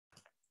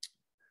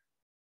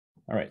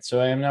All right, so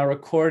I am now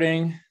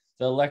recording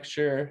the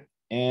lecture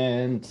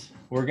and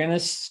we're going to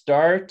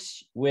start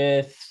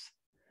with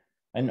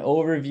an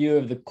overview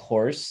of the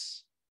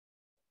course.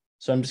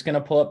 So I'm just going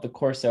to pull up the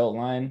course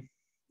outline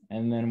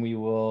and then we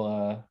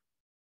will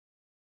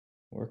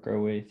work our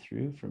way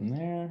through from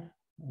there.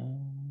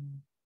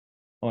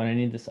 Oh, and I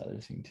need this other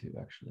thing too,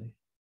 actually.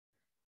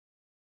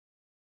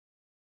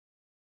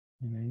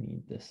 And I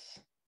need this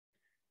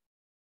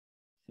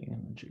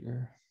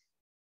thingamajigger.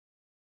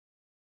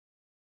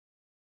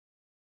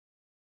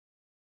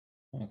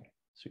 Okay,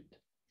 sweet.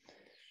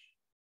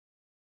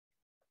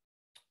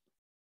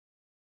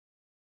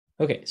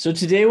 Okay, so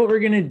today what we're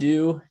going to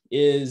do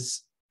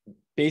is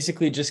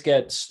basically just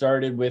get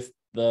started with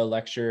the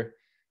lecture.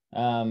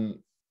 I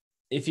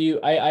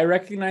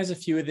recognize a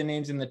few of the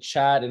names in the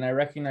chat and I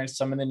recognize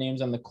some of the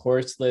names on the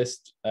course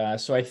list.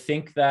 So I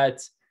think that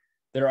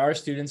there are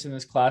students in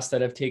this class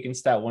that have taken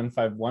Stat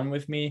 151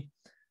 with me.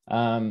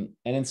 And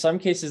in some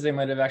cases, they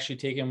might have actually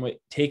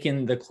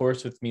taken the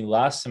course with me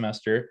last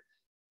semester.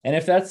 And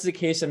if that's the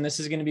case, and this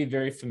is going to be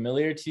very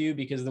familiar to you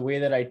because the way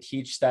that I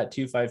teach Stat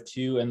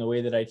 252 and the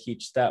way that I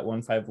teach Stat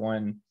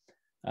 151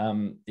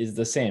 is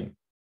the same.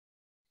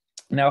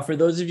 Now, for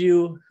those of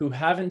you who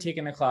haven't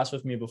taken a class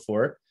with me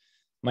before,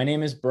 my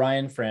name is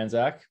Brian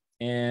Franzak,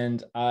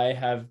 and I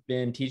have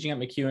been teaching at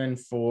MacEwan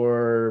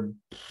for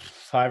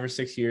 5 or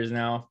 6 years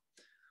now.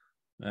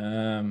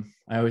 I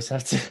always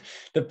have to,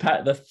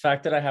 the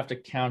fact that I have to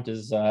count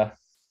is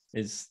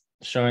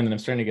showing that I'm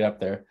starting to get up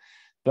there.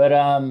 But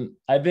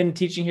I've been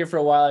teaching here for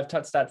a while. I've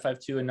taught Stat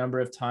 52 a number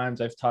of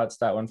times. I've taught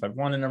Stat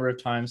 151 a number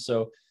of times.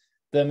 So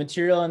the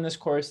material in this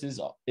course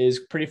is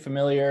pretty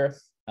familiar.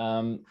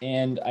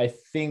 And I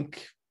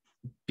think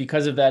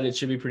because of that, it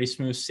should be pretty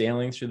smooth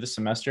sailing through the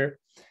semester.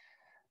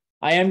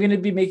 I am going to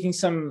be making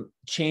some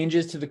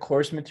changes to the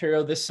course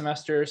material this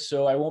semester.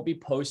 So I won't be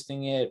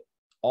posting it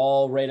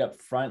all right up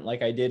front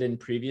like I did in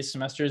previous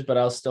semesters, but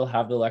I'll still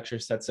have the lecture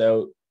sets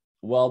out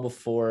well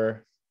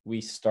before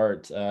we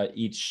start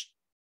each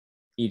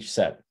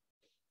set.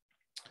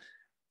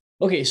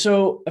 Okay,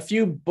 so a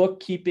few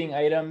bookkeeping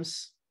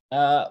items.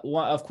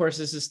 Of course,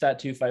 this is Stat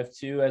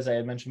 252, as I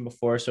had mentioned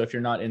before. So if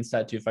you're not in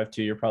Stat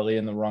 252, you're probably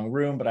in the wrong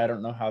room, but I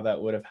don't know how that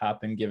would have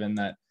happened given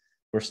that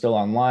we're still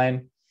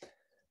online.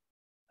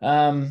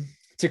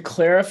 To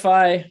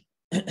clarify,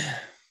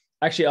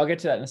 actually, I'll get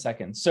to that in a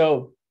second.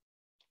 So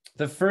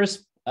the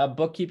first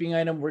bookkeeping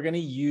item, we're going to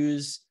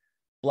use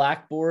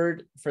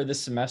Blackboard for this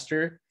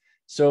semester.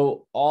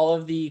 So all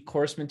of the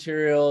course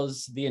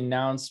materials, the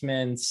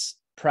announcements,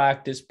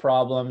 practice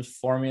problems,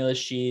 formula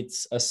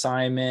sheets,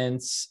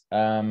 assignments,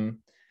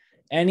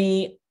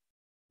 any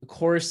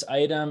course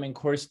item and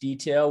course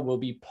detail will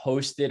be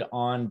posted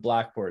on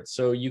Blackboard.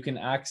 So you can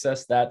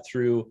access that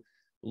through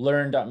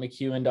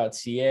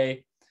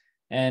learn.macewan.ca.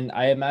 And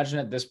I imagine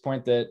at this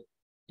point that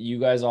you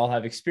guys all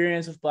have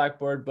experience with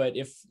Blackboard, but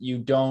if you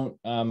don't,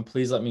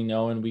 please let me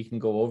know and we can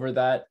go over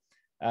that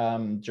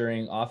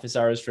during office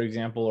hours, for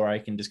example, or I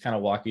can just kind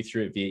of walk you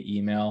through it via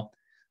email,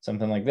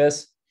 something like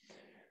this.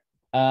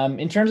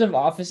 In terms of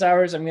office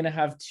hours, I'm going to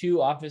have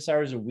 2 office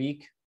hours a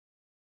week.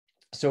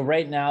 So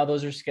right now,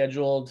 those are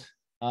scheduled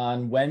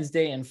on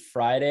Wednesday and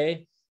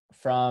Friday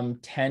from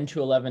 10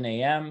 to 11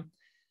 a.m.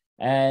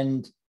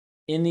 And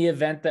in the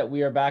event that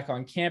we are back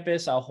on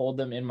campus, I'll hold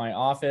them in my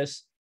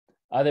office.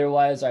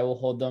 Otherwise, I will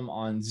hold them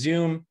on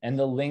Zoom, and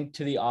the link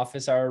to the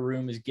office hour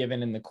room is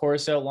given in the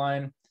course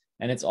outline,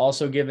 and it's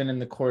also given in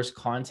the course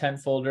content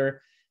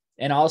folder.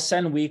 And I'll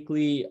send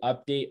weekly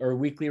update or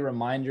weekly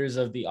reminders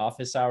of the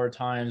office hour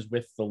times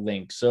with the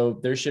link. So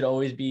you should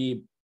always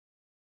be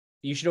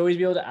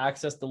able to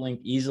access the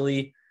link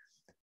easily.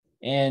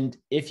 And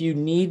if you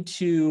need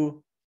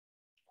to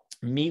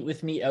meet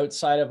with me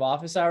outside of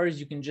office hours,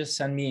 you can just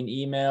send me an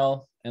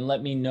email and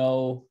let me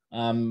know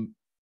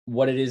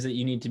what it is that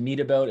you need to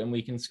meet about, and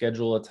we can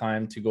schedule a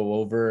time to go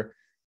over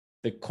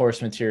the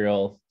course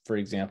material, for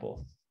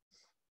example.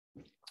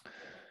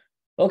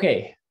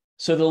 Okay,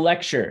 so the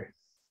lecture.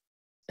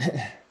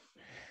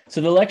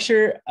 So the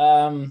lecture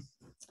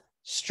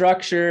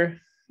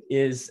structure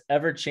is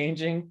ever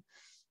changing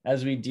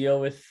as we deal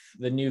with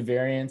the new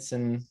variants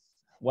and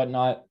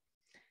whatnot.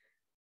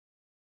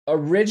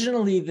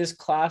 Originally, this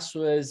class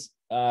was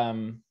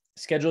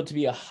scheduled to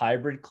be a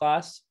hybrid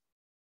class.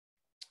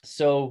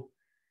 So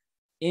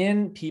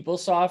in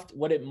PeopleSoft,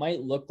 what it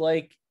might look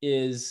like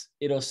is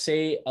it'll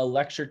say a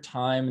lecture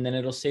time, and then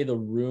it'll say the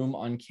room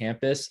on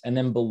campus. And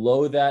then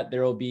below that,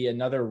 there will be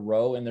another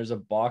row, and there's a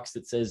box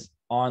that says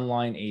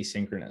online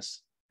asynchronous.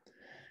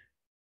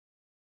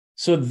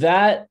 So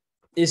that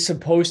is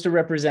supposed to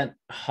represent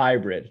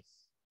hybrid.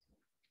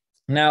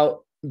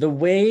 Now, the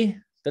way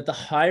that the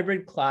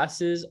hybrid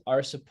classes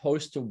are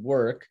supposed to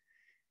work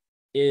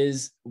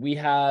is we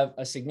have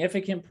a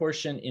significant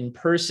portion in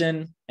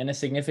person and a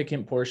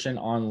significant portion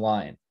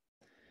online.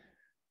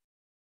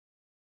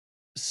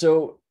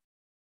 So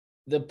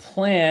the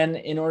plan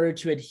in order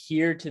to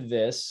adhere to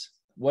this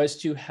was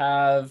to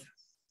have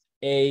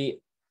a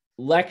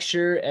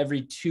lecture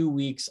every 2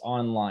 weeks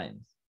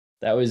online.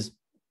 That was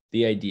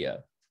the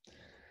idea.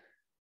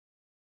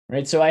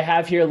 right? So I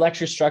have here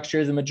lecture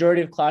structure. The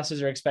majority of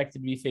classes are expected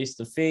to be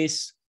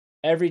face-to-face.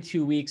 Every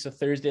 2 weeks, a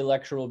Thursday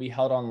lecture will be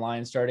held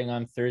online starting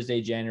on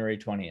Thursday, January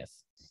 20th.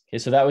 Okay,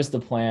 so that was the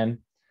plan.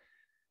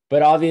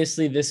 But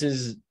obviously, this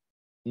is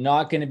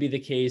not going to be the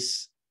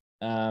case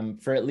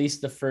for at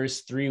least the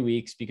first 3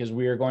 weeks, because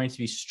we are going to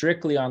be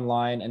strictly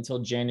online until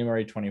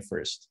January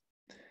 21st.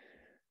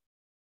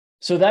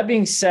 So that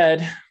being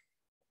said,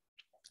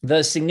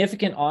 the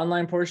significant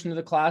online portion of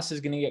the class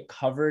is going to get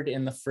covered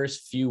in the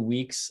first few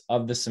weeks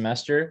of the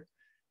semester.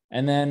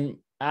 And then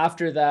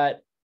after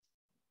that,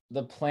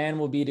 the plan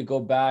will be to go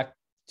back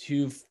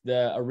to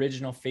the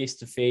original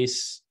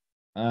face-to-face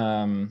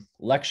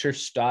lecture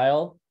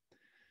style.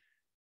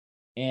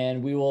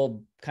 And we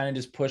will kind of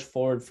just push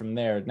forward from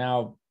there.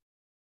 Now,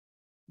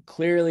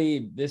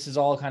 clearly, this is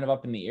all kind of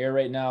up in the air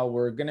right now.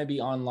 We're going to be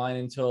online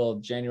until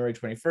January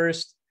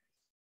 21st.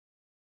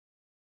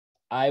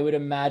 I would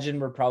imagine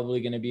we're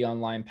probably going to be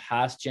online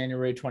past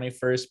January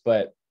 21st,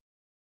 but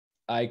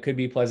I could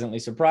be pleasantly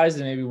surprised,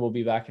 and maybe we'll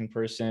be back in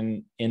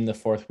person in the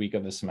 4th week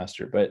of the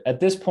semester. But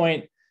at this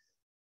point,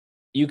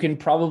 you can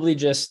probably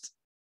just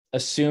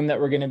assume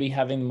that we're going to be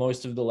having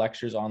most of the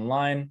lectures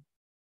online.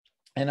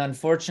 And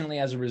unfortunately,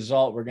 as a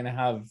result, we're going to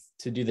have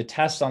to do the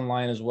tests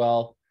online as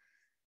well.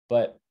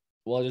 But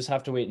we'll just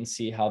have to wait and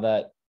see how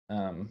that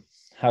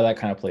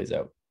kind of plays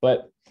out.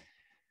 But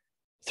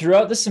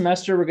throughout the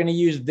semester, we're going to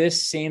use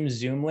this same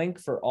Zoom link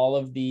for all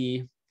of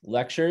the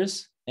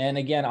lectures. And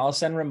again, I'll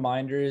send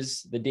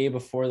reminders the day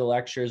before the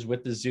lectures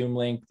with the Zoom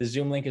link. The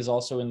Zoom link is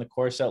also in the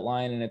course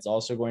outline, and it's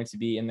also going to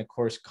be in the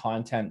course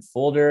content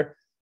folder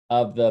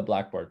of the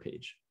Blackboard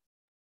page.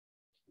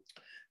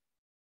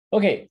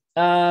 Okay,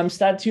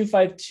 Stat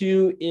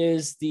 252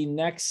 is the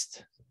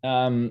next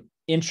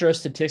intro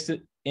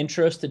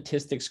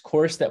statistics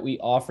course that we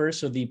offer.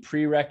 So the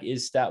prereq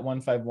is Stat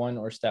 151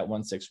 or Stat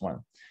 161.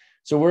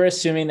 So we're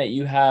assuming that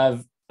you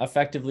have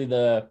effectively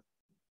the,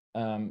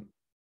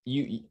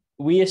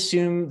 we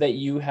assume that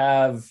you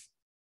have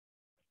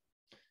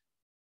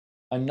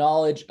a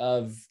knowledge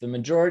of the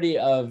majority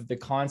of the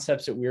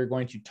concepts that we're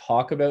going to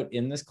talk about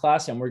in this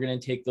class, and we're going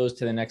to take those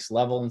to the next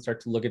level and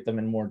start to look at them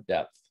in more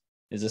depth,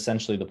 is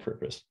essentially the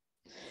purpose.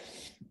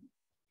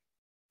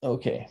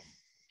 Okay.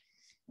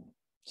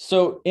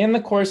 So in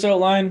the course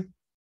outline,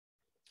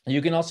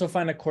 you can also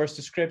find a course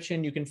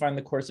description. You can find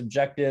the course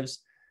objectives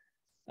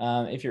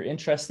if you're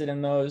interested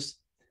in those.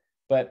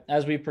 But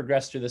as we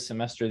progress through the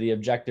semester, the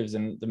objectives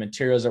and the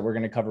materials that we're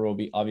going to cover will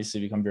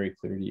obviously become very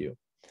clear to you.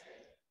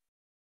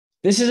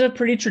 This is a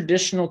pretty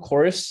traditional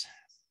course.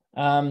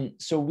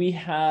 So we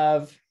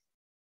have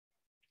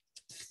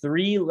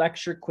 3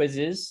 lecture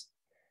quizzes.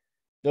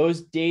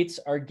 Those dates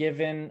are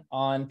given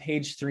on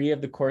page 3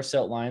 of the course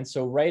outline.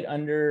 So right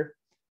under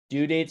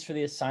due dates for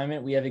the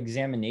assignment, we have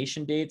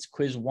examination dates,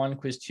 quiz 1,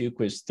 quiz 2,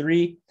 quiz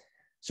 3.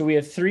 So we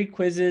have 3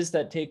 quizzes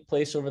that take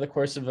place over the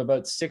course of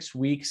about 6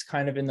 weeks,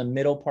 kind of in the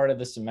middle part of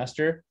the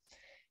semester.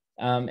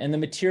 And the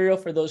material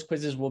for those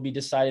quizzes will be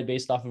decided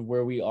based off of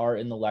where we are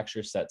in the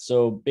lecture set.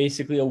 So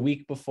basically a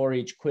week before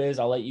each quiz,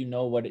 I'll let you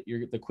know what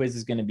the quiz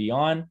is going to be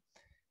on.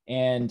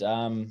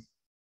 And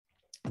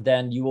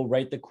then you will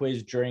write the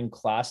quiz during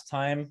class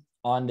time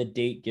on the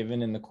date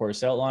given in the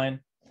course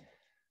outline.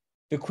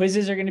 The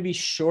quizzes are going to be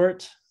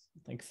short,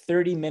 like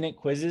 30-minute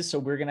quizzes. So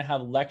we're going to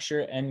have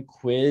lecture and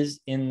quiz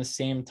in the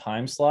same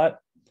time slot.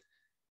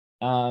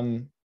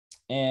 And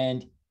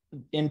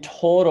in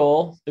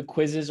total, the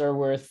quizzes are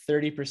worth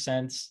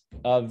 30%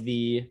 of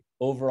the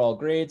overall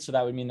grade. So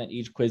that would mean that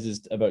each quiz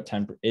is about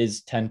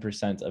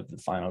 10% of the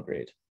final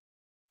grade.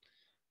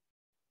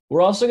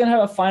 We're also going to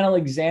have a final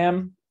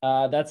exam.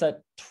 That's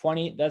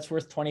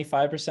worth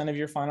 25% of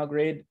your final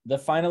grade. The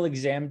final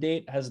exam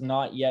date has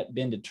not yet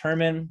been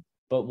determined,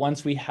 but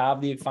once we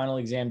have the final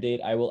exam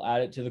date, I will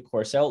add it to the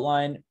course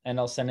outline and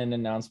I'll send an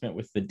announcement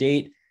with the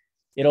date.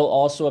 It'll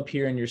also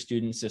appear in your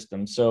student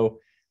system. So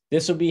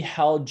this will be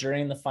held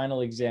during the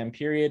final exam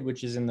period,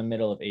 which is in the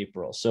middle of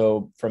April.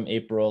 So from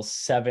April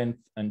 7th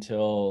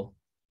until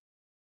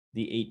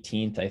the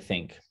 18th, I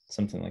think,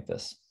 something like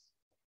this.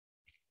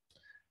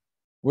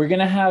 We're going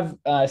to have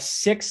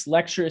 6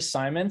 lecture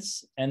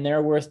assignments, and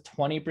they're worth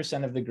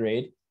 20% of the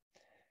grade.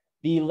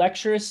 The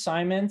lecture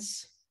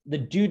assignments, the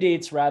due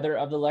dates rather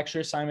of the lecture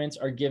assignments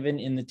are given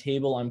in the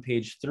table on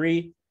page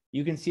 3.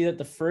 You can see that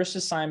the first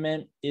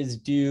assignment is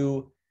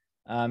due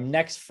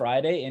next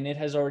Friday, and it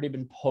has already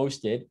been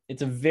posted.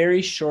 It's a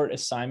very short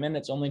assignment.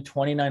 It's only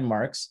 29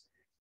 marks.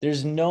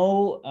 There's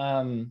no,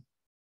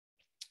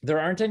 there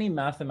aren't any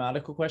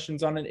mathematical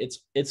questions on it.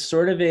 It's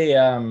sort of a,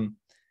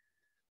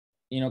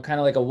 kind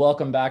of like a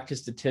welcome back to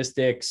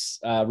statistics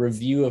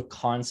review of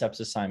concepts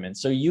assignment.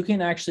 So you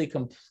can actually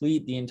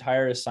complete the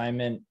entire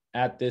assignment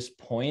at this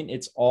point.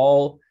 It's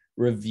all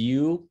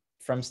review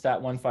from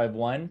Stat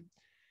 151.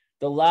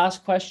 The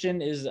last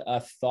question is a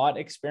thought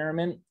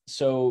experiment.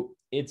 So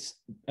it's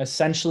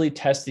essentially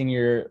testing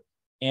your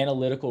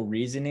analytical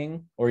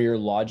reasoning or your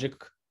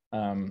logical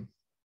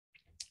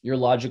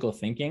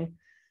thinking.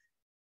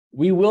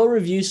 We will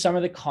review some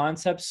of the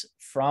concepts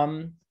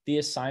from the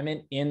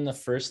assignment in the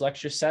first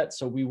lecture set.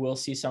 So we will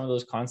see some of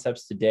those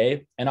concepts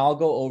today. And I'll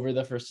go over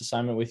the first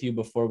assignment with you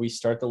before we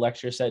start the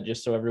lecture set,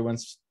 just so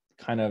everyone's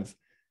kind of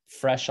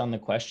fresh on the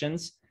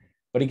questions.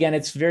 But again,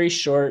 it's very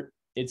short.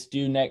 It's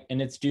due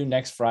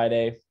next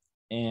Friday.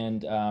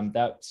 And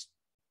that's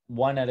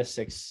 1 out of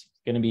 6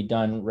 going to be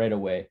done right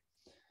away.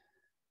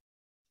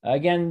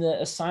 Again,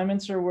 the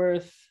assignments are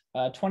worth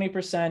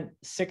 20%,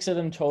 6 of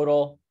them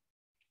total.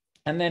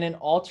 And then in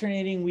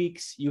alternating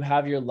weeks, you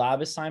have your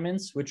lab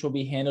assignments, which will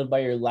be handled by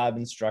your lab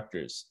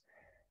instructors.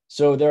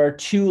 So there are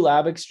 2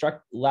 lab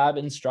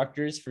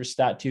instructors for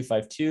Stat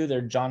 252.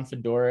 They're John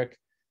Fedoric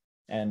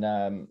and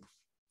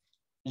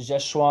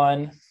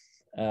Zheshuan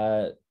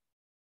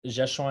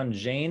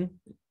Zhang.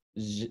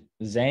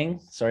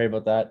 Sorry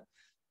about that.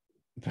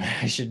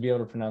 I should be able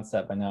to pronounce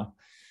that by now.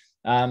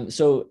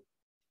 So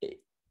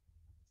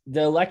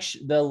the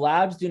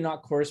labs do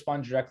not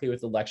correspond directly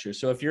with the lecture.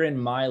 So if you're in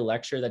my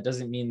lecture, that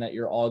doesn't mean that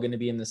you're all going to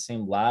be in the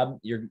same lab.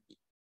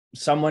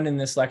 Someone in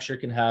this lecture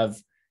can have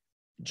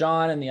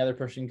John and the other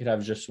person could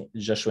have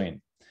Joshua.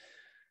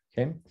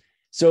 Okay.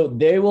 So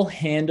they will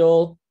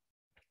handle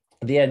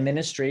the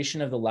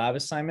administration of the lab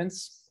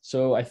assignments.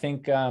 So I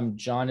think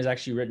John has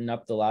actually written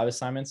up the lab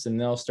assignments, and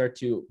they'll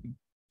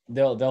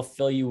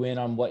fill you in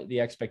on what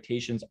the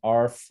expectations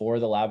are for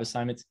the lab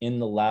assignments in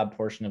the lab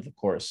portion of the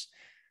course.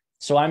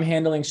 So I'm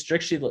handling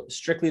strictly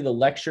the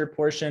lecture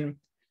portion,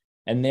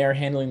 and they're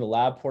handling the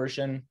lab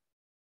portion.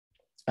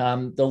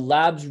 The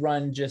labs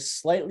run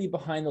just slightly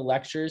behind the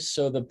lectures.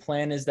 So the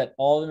plan is that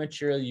all the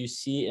material you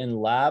see in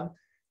lab,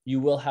 you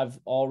will have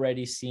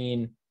already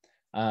seen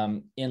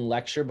in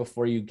lecture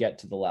before you get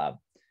to the lab.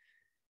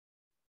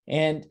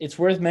 And it's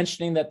worth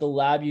mentioning that the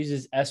lab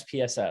uses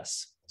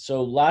SPSS.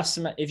 So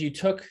if you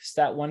took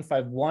Stat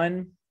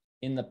 151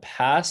 in the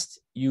past,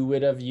 you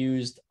would have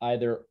used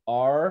either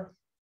R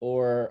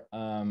or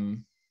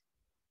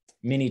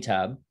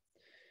Minitab.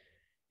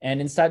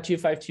 And in Stat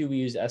 252, we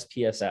use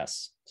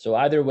SPSS. So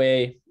either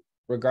way,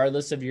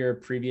 regardless of your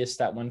previous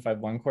Stat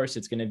 151 course,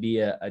 it's going to be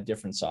a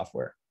different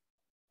software.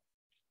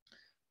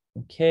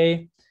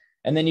 Okay.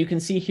 And then you can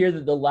see here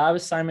that the lab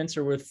assignments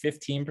are worth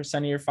 15%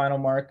 of your final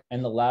mark,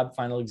 and the lab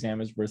final exam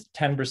is worth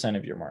 10%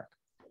 of your mark.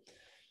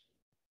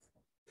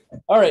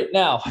 All right.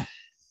 Now,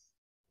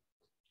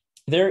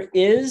 there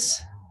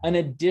is an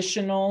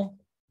additional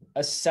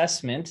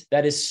assessment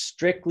that is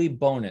strictly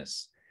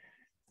bonus.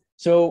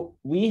 So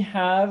we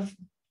have,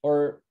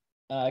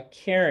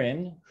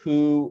 Karen,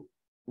 who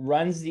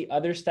runs the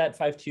other Stat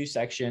 52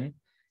 section,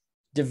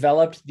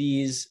 developed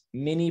these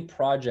mini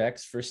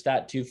projects for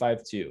Stat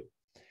 252.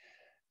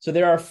 So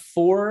there are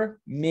 4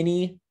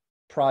 mini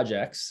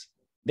projects.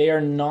 They are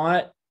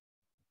not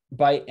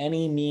by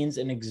any means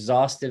an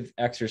exhaustive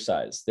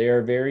exercise. They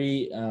are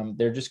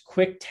they're just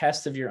quick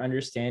tests of your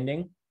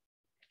understanding.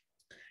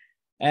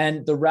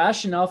 And the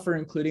rationale for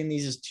including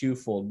these is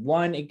twofold.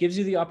 One, it gives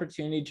you the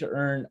opportunity to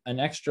earn an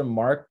extra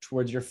mark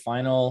towards your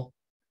final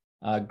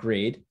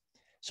grade.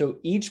 So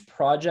each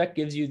project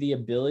gives you the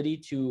ability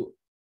to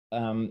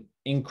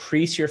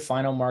increase your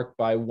final mark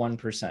by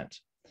 1%.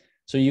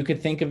 So you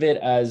could think of it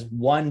as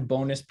 1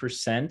 bonus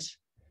percent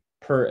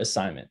per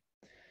assignment.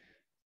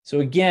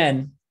 So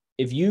again,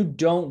 if you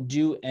don't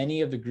do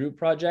any of the group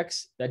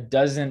projects, that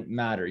doesn't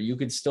matter. You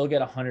could still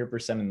get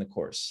 100% in the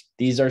course.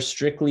 These are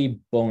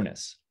strictly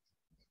bonus.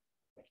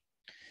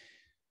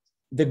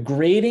 The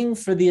grading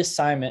for the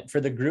assignment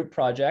for the group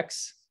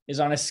projects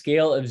is on a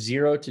scale of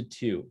 0 to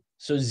 2.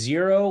 So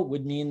 0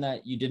 would mean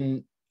that you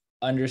didn't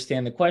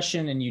understand the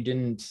question and you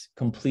didn't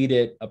complete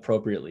it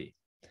appropriately.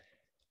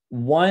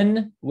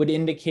 1 would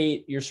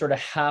indicate you're sort of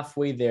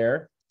halfway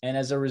there. And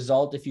as a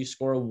result, if you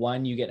score a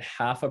 1, you get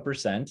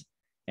 0.5%.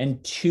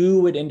 And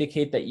 2 would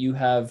indicate that you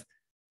have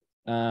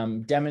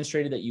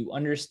demonstrated that you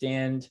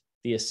understand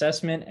the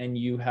assessment and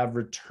you have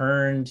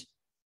returned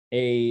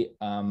a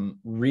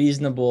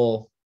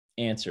reasonable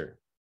answer.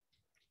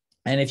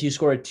 And if you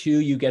score a 2,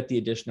 you get the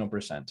additional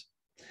percent.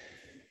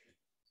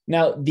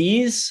 Now,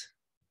 this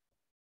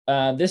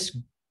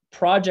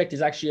project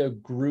is actually a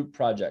group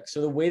project. So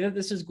the way that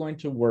this is going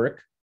to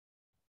work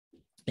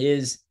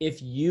is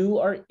if you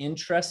are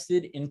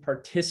interested in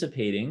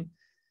participating,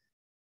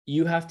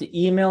 you have to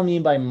email me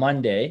by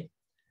Monday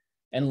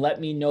and let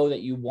me know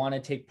that you want to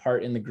take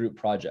part in the group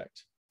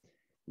project.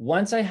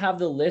 Once I have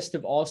the list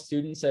of all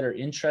students that are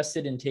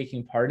interested in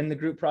taking part in the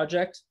group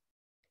project,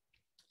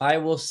 I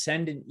will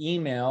send an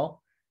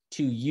email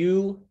to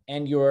you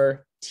and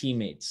your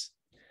teammates.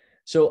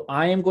 So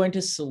I am going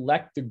to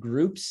select the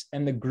groups,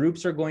 and the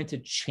groups are going to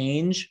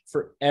change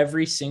for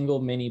every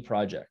single mini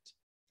project.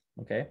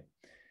 Okay.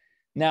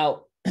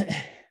 Now,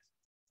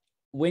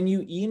 when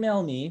you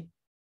email me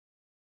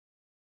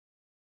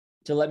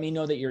to let me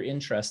know that you're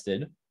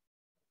interested,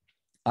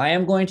 I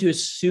am going to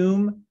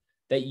assume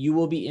that you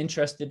will be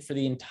interested for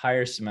the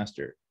entire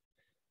semester.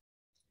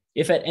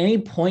 If at any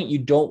point you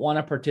don't want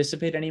to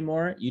participate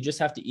anymore, you just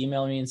have to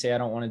email me and say, I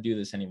don't want to do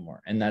this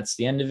anymore. And that's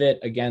the end of it.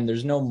 Again,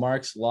 there's no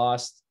marks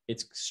lost.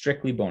 It's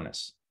strictly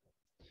bonus.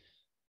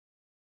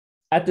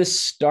 At the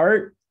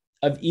start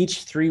of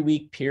each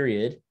 3-week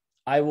period,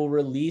 I will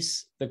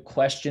release the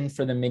question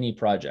for the mini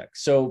project.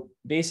 So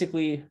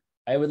basically,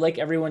 I would like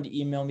everyone to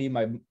email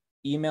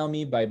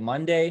me by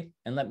Monday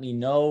and let me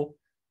know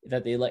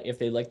that if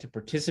they like to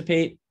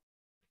participate.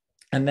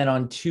 And then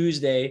on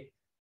Tuesday,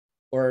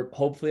 or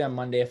hopefully on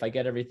Monday, if I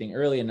get everything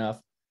early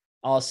enough,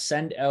 I'll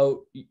send out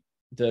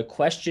the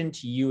question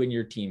to you and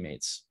your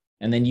teammates.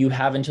 And then you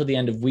have until the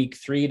end of week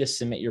 3 to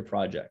submit your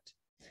project.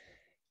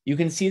 You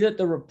can see that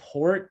the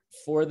report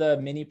for the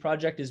mini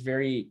project is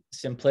very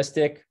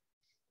simplistic.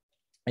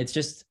 It's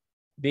just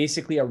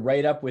basically a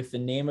write-up with the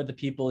name of the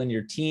people in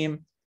your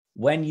team,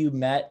 when you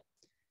met,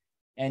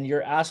 and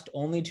you're asked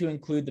only to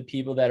include the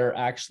people that are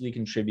actually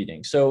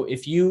contributing. So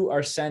if you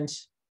are sent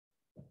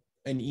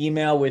an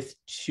email with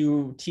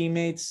 2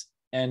 teammates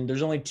and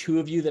there's only 2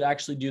 of you that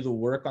actually do the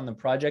work on the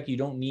project, you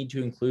don't need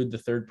to include the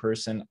 3rd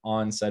person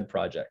on said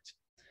project.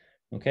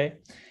 Okay.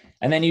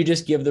 And then you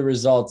just give the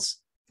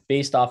results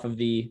based off of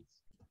the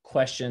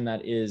question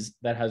that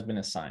has been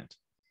assigned.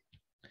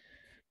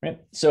 Right.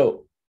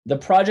 So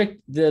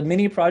the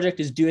mini project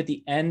is due at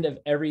the end of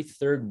every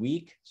 3rd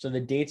week. So the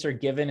dates are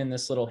given in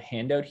this little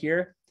handout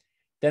here.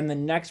 Then the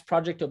next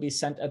project will be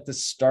sent at the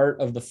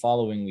start of the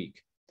following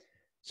week.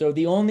 So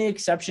the only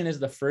exception is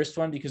the first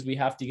one because we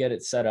have to get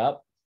it set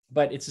up,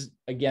 but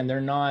again,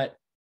 they're not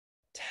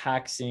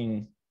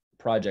taxing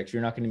projects.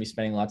 You're not going to be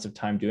spending lots of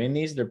time doing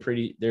these.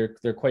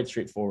 They're quite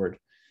straightforward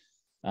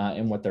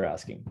in what they're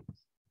asking.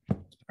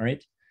 All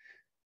right.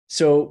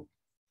 So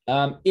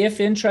if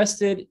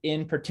interested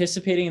in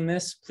participating in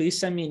this, please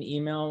send me an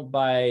email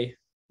by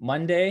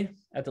Monday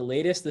at the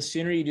latest. The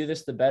sooner you do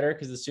this, the better,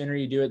 because the sooner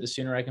you do it, the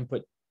sooner I can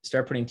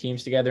start putting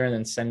teams together and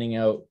then sending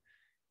out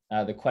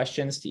the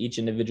questions to each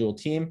individual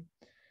team.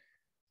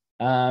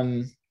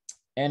 And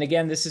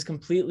again, this is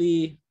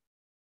completely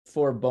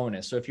for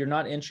bonus. So if you're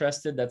not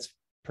interested, that's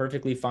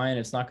perfectly fine.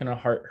 It's not going to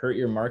hurt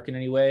your mark in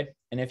any way.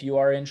 And if you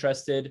are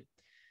interested,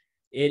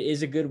 it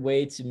is a good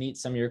way to meet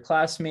some of your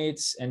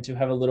classmates and to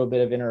have a little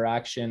bit of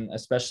interaction,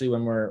 especially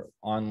when we're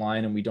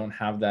online and we don't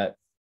have that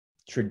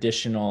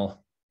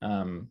traditional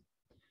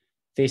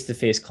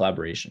face-to-face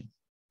collaboration.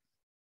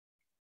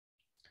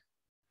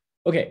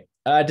 Okay.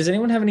 Does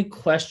anyone have any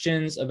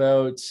questions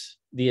about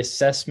the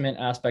assessment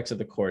aspects of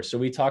the course? So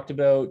we talked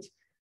about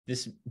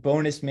this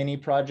bonus mini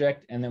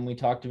project, and then we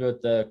talked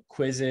about the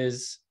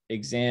quizzes,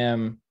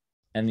 exam,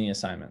 and the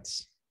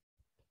assignments.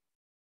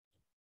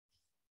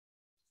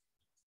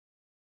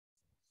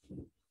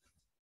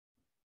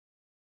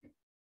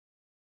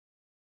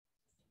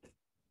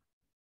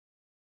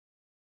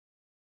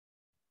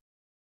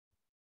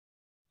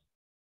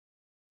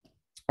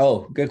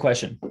 Oh, good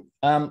question.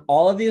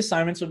 All of the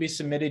assignments will be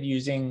submitted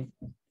using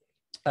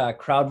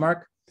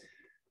Crowdmark.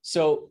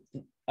 So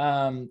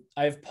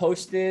I've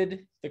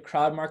posted the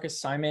Crowdmark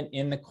assignment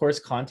in the course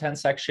content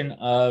section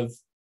of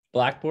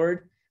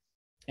Blackboard,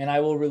 and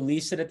I will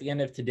release it at the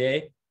end of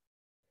today.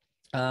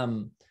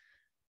 So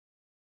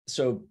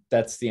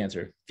that's the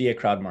answer, via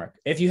Crowdmark.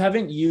 If you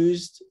haven't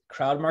used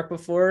Crowdmark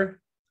before,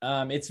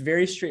 it's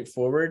very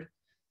straightforward.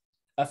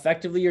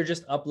 Effectively, you're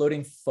just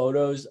uploading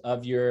photos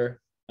of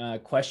your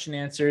question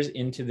answers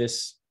into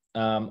this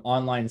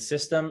online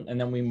system, and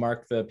then we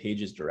mark the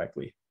pages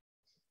directly.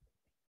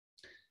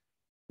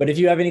 But if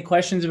you have any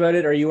questions about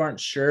it or you aren't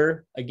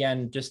sure,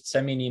 again, just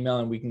send me an email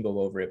and we can go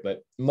over it.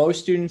 But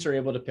most students are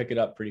able to pick it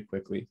up pretty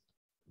quickly.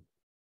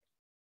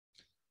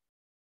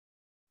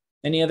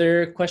 Any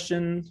other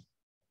questions?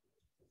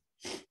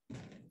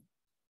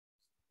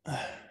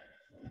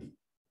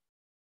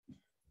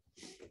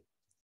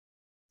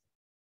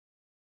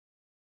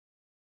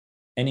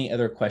 Any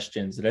other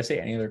questions? Did I say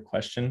any other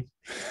question?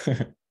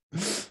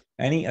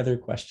 Any other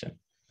question?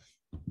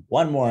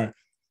 One more.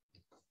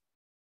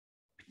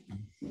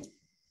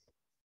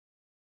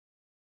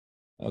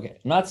 Okay,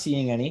 I'm not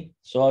seeing any.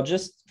 So I'll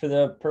just, for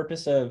the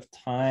purpose of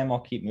time, I'll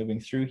keep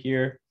moving through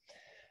here.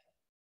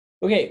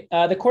 Okay,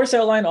 the course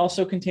outline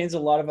also contains a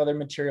lot of other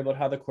material about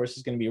how the course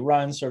is going to be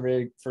run. So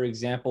for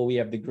example, we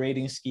have the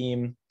grading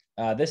scheme.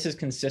 This is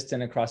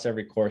consistent across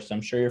every course, so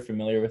I'm sure you're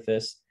familiar with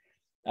this.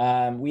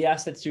 We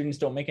ask that students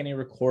don't make any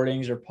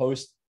recordings or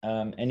post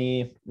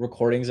any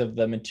recordings of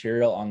the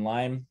material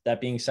online. That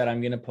being said,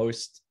 I'm going to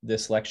post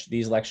these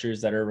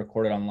lectures that are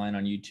recorded online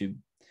on YouTube.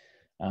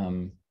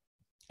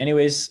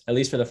 Anyways, at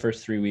least for the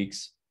first 3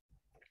 weeks.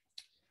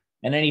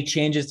 And any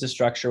changes to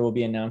structure will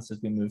be announced as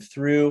we move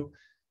through.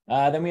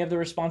 Then we have the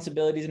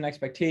responsibilities and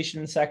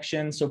expectations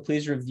section. So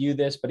please review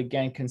this, but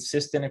again,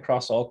 consistent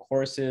across all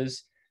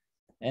courses.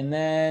 And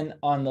then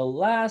on the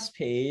last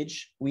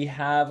page, we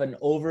have an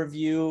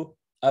overview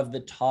of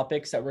the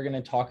topics that we're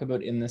going to talk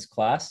about in this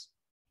class.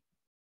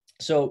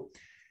 So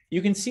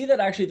you can see that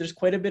actually there's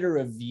quite a bit of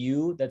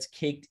review that's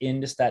caked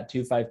into Stat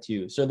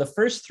 252. So the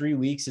first 3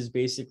 weeks is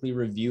basically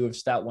review of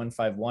Stat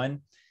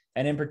 151.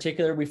 And in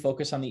particular, we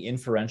focus on the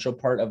inferential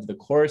part of the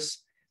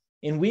course.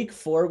 In week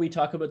 4, we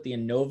talk about the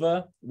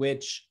ANOVA,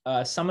 which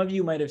some of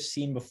you might have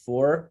seen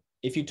before.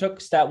 If you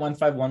took Stat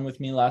 151 with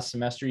me last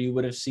semester, you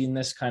would have seen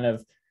this kind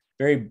of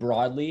very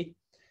broadly.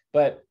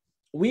 But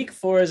week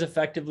 4 is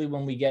effectively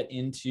when we get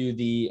into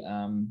the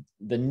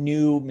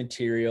new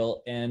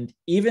material. And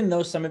even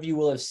though some of you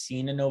will have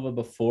seen ANOVA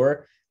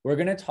before, we're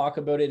going to talk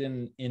about it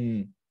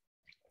in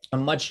a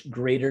much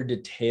greater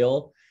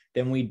detail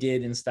than we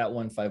did in Stat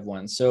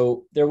 151.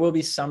 So there will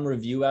be some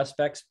review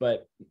aspects,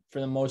 but for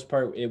the most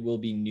part, it will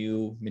be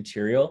new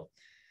material.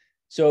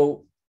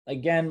 So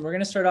again, we're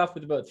going to start off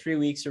with about 3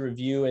 weeks of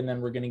review, and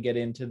then we're going to get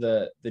into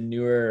the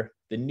newer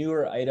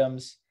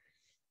items.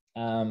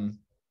 All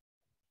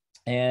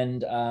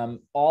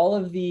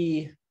of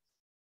the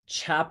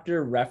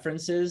chapter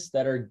references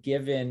that are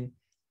given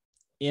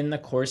in the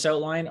course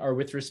outline are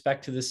with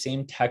respect to the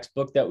same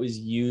textbook that was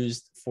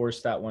used for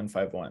Stat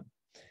 151.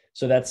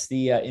 So that's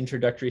the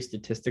Introductory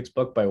Statistics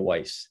book by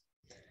Weiss.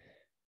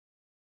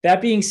 That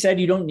being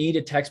said, you don't need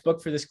a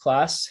textbook for this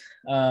class.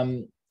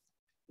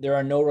 There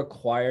are no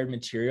required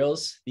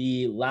materials.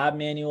 The lab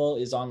manual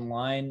is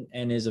online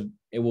and is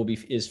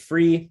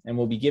free and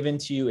will be given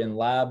to you in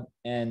lab,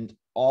 and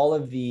all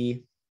of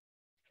the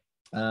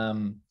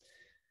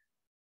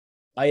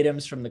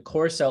items from the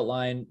course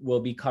outline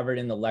will be covered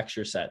in the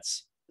lecture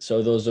sets.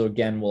 So those,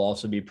 again, will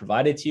also be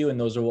provided to you, and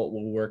those are what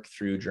we'll work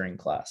through during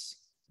class.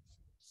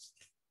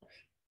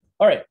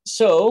 All right,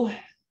 so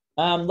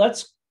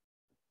let's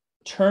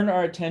turn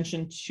our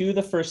attention to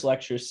the first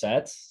lecture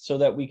set so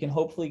that we can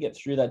hopefully get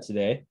through that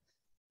today.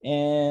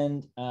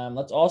 And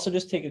let's also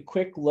just take a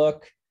quick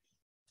look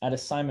at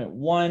assignment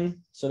 1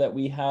 so that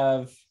we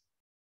have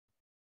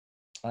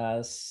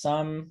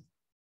some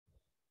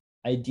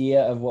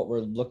idea of what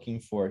we're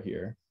looking for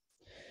here.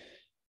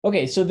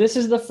 Okay, so this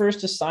is the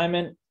first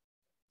assignment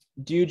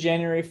due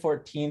January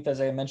 14th,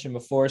 as I mentioned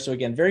before. So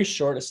again, very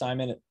short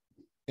assignment.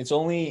 It's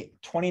only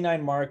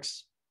 29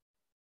 marks,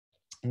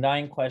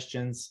 9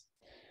 questions.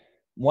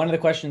 One of the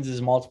questions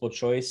is multiple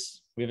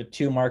choice. We have a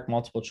 2-mark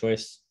multiple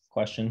choice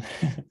question.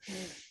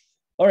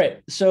 All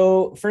right,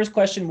 so first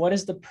question, what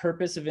is the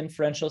purpose of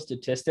inferential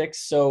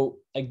statistics? So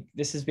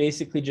this is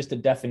basically just a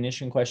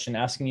definition question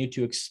asking you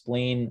to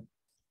explain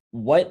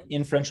what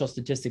inferential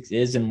statistics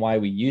is and why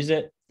we use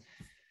it.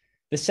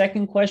 The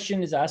second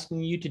question is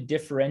asking you to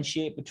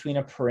differentiate between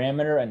a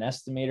parameter, an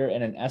estimator,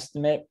 and an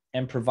estimate,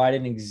 and provide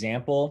an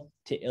example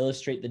to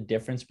illustrate the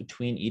difference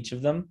between each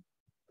of them.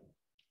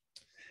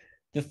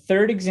 The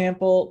third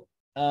example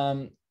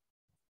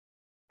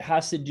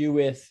has to do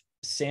with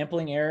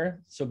sampling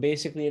error. So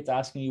basically, it's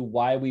asking you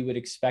why we would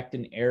expect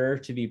an error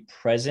to be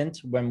present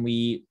when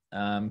we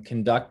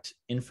conduct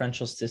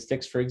inferential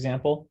statistics, for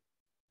example.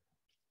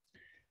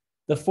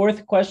 The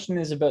fourth question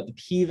is about the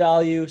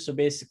p-value. So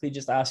basically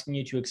just asking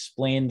you to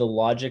explain the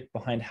logic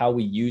behind how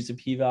we use a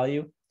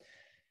p-value.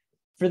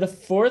 For the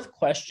fourth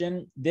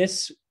question,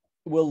 this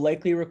will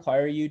likely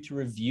require you to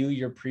review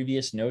your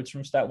previous notes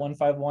from Stat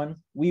 151.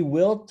 We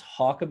will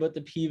talk about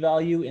the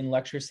p-value in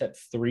lecture set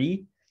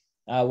 3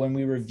 when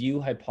we review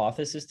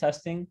hypothesis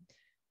testing,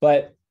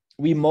 but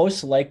we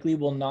most likely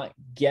will not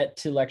get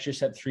to lecture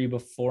set 3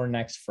 before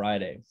next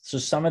Friday. So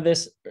some of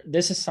this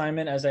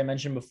assignment, as I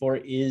mentioned before,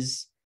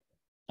 is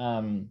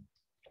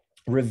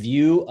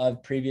review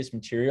of previous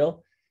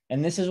material.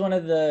 And this is one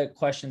of the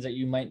questions that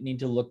you might need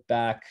to look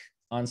back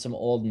on some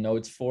old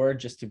notes for,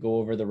 just to go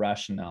over the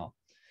rationale.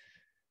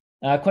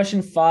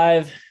 Question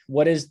 5,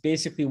 what is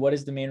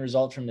the main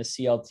result from the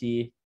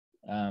CLT?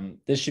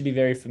 This should be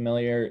very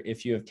familiar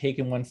if you have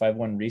taken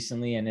 151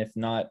 recently, and if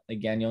not,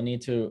 again, you'll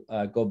need to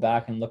go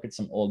back and look at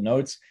some old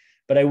notes.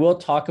 But I will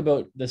talk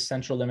about the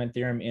central limit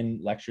theorem in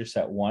lecture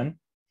set 1.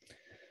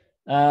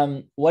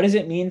 What does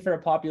it mean for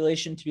a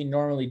population to be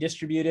normally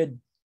distributed?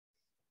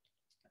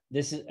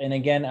 This is, and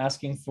again,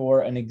 asking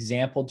for an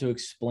example to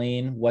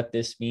explain what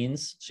this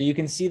means. So you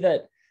can see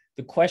that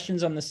the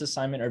questions on this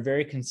assignment are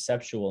very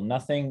conceptual,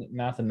 nothing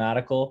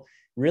mathematical,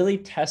 really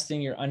testing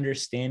your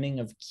understanding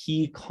of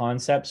key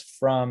concepts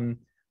from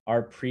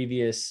our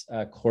previous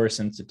course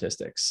in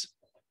statistics.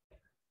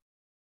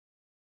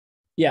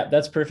 Yeah,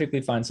 that's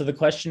perfectly fine. So the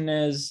question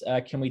is,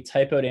 can we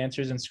type out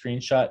answers and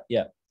screenshot?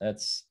 Yeah,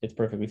 it's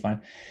perfectly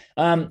fine.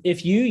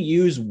 If you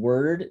use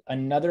Word,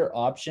 another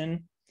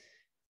option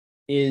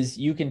is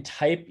you can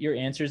type your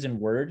answers in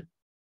Word,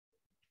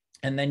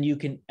 and then you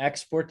can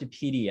export to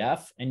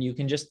PDF, and you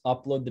can just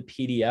upload the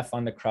PDF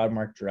onto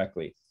Crowdmark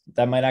directly.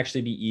 That might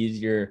actually be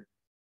easier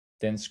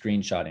than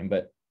screenshotting,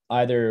 but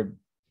either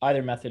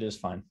method is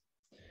fine.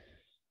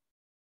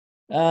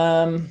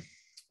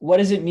 What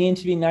does it mean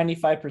to be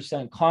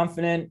 95%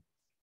 confident?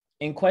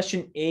 In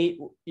question 8,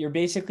 you're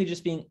basically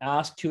just being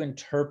asked to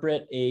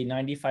interpret a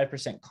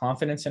 95%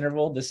 confidence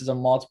interval. This is a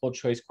multiple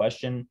choice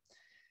question.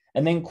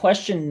 And then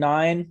question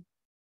 9,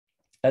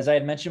 as I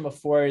had mentioned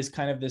before, is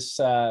kind of this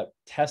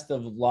test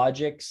of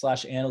logic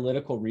 /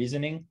 analytical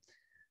reasoning.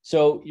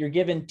 So you're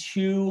given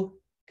 2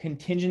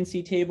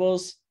 contingency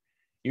tables.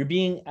 You're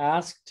being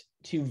asked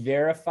to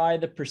verify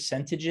the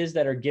percentages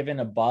that are given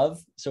above.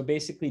 So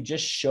basically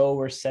just show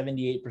where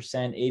 78%,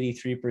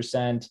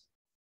 83%,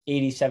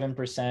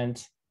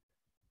 87%,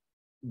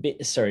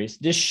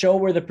 just show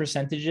where the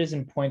percentages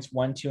in points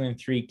 1, 2, and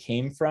 3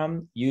 came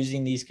from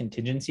using these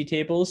contingency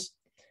tables.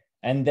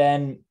 And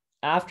then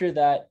after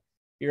that,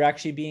 you're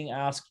actually being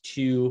asked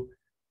to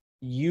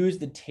use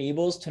the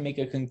tables to make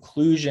a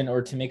conclusion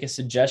or to make a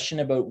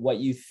suggestion about what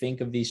you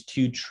think of these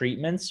two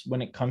treatments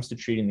when it comes to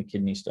treating the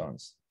kidney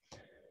stones.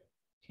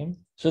 Okay.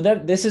 So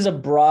this is a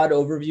broad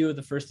overview of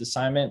the first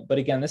assignment, but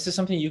again, this is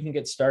something you can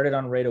get started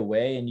on right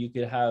away, and you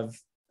could have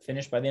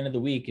finished by the end of the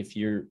week if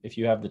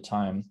you have the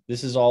time.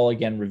 This is all,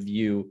 again,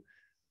 review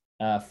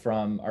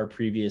from our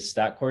previous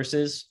stat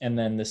courses, and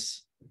then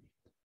this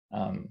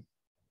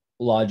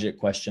logic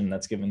question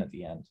that's given at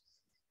the end.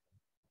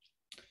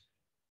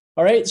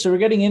 All right, so we're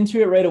getting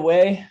into it right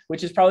away,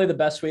 which is probably the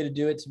best way to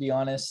do it, to be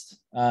honest.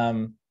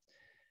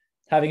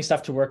 Having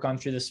stuff to work on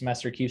through the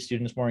semester keeps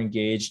students more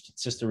engaged.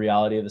 It's just the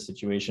reality of the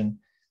situation.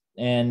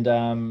 And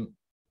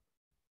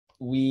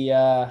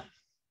we're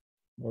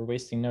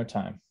wasting no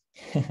time.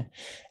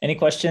 Any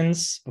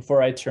questions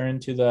before I turn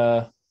to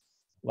the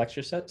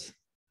lecture set?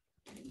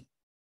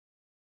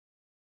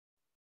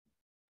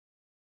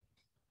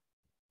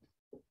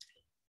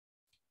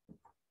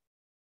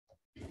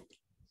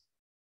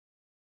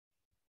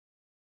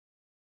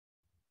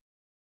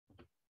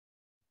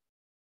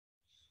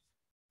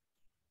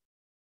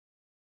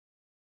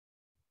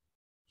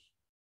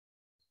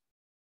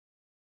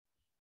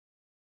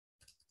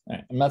 All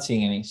right, I'm not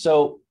seeing any.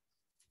 So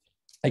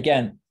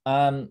again,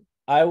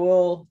 I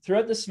will,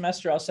 throughout the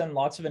semester, I'll send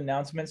lots of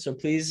announcements. So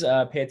please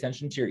pay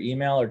attention to your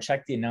email or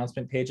check the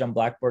announcement page on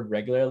Blackboard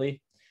regularly.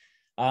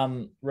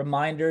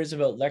 Reminders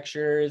about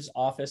lectures,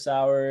 office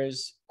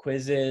hours,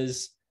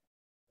 quizzes,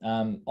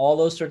 all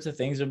those sorts of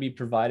things will be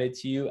provided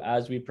to you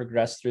as we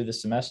progress through the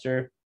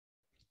semester.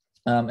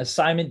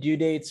 Assignment due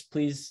dates,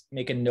 please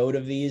make a note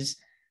of these.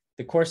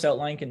 The course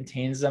outline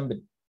contains them, but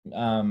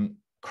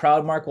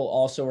Crowdmark will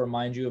also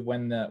remind you of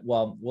when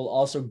will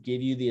also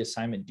give you the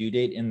assignment due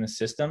date in the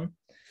system.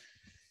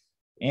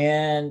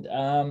 And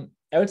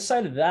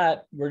outside of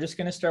that, we're just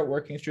going to start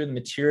working through the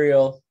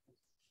material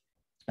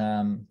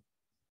for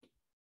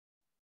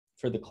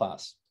the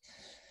class.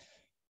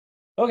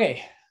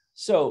 Okay,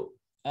 so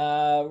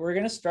we're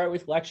going to start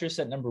with lecture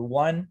set number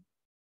 1.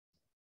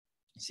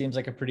 Seems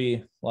like a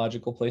pretty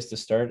logical place to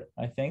start,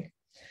 I think.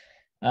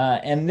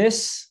 And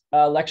this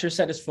lecture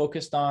set is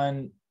focused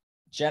on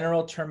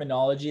general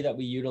terminology that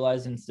we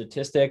utilize in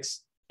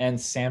statistics and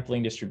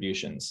sampling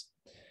distributions.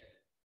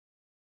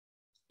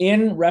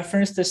 In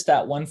reference to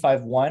Stat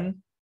 151,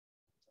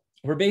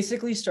 we're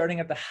basically starting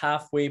at the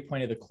halfway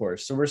point of the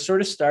course. So we're sort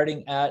of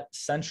starting at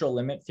central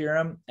limit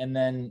theorem and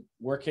then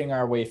working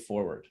our way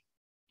forward.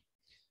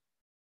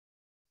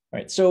 All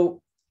right,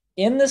 so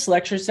in this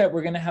lecture set,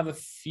 we're going to have a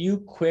few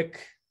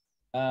quick,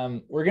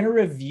 we're going to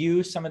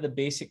review some of the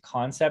basic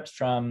concepts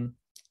from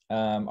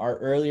our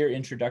earlier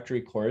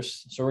introductory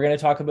course. So we're going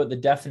to talk about the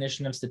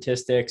definition of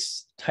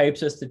statistics,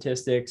 types of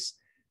statistics.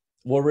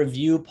 We'll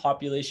review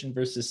population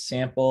versus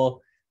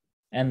sample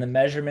and the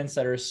measurements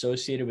that are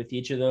associated with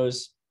each of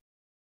those.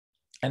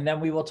 And then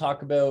we will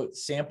talk about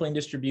sampling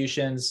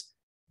distributions,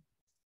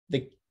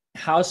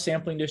 how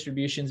sampling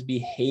distributions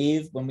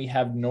behave when we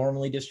have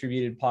normally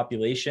distributed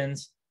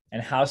populations,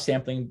 and how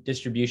sampling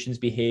distributions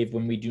behave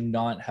when we do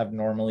not have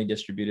normally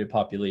distributed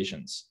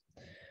populations.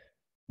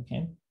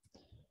 Okay.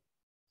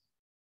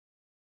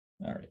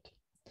 All right.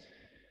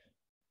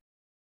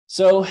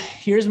 So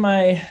here's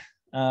my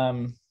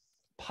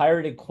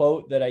pirated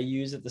quote that I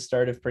use at the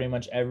start of pretty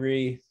much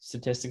every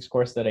statistics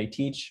course that I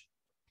teach.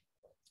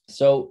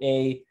 So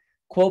a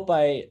quote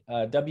by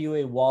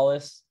W.A.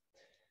 Wallace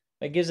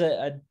that gives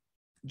a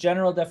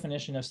general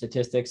definition of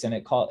statistics, and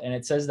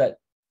it says that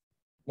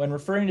when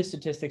referring to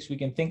statistics, we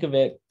can think of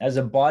it as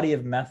a body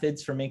of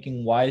methods for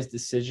making wise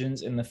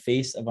decisions in the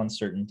face of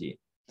uncertainty.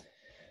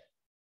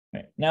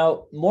 Right.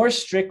 Now, more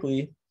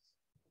strictly,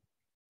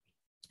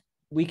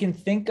 we can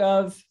think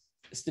of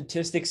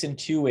statistics in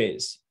two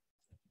ways.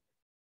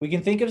 We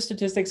can think of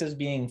statistics as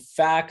being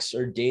facts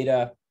or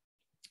data,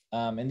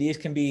 and these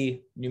can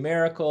be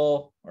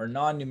numerical or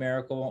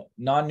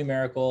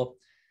non-numerical,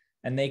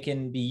 and they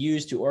can be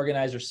used to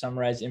organize or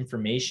summarize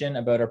information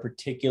about a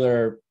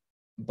particular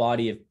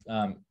body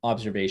of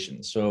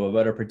observations. So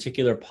about a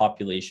particular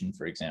population,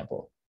 for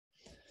example.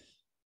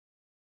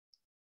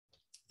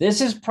 This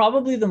is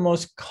probably the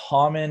most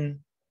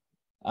common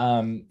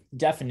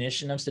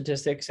definition of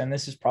statistics, and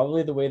this is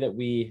probably the way that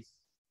we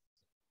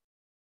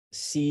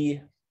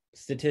see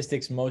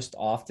statistics most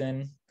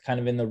often kind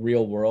of in the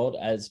real world,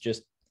 as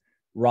just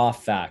raw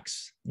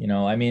facts. You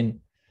know, I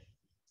mean,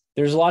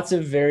 there's lots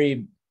of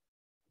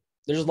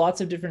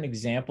different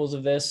examples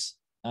of this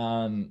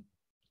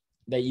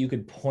that you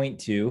could point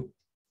to.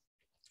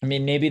 I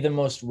mean, maybe the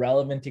most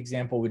relevant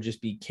example would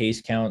just be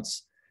case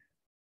counts.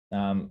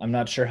 I'm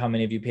not sure how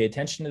many of you pay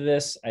attention to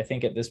this. I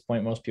think at this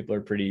point, most people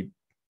are pretty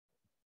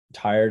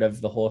tired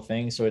of the whole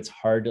thing, so it's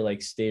hard to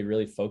like stay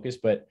really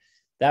focused, but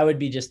that would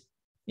be just,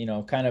 you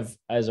know, kind of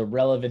as a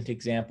relevant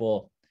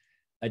example,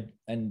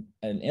 an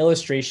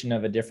illustration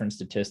of a different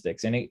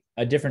statistics and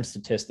a different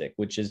statistic,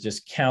 which is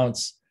just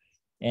counts.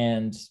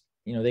 And,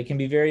 you know, they can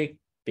be very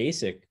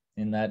basic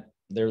in that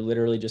they're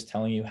literally just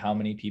telling you how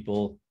many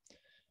people,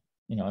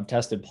 you know, have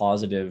tested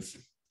positive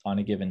on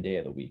a given day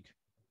of the week.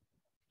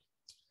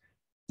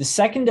 The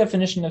second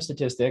definition of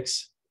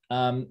statistics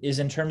is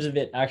in terms of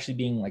it actually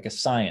being like a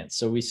science.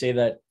 So we say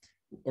that,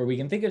 or we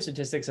can think of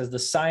statistics as the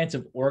science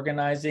of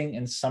organizing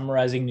and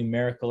summarizing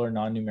numerical or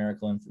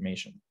non-numerical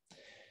information.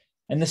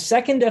 And the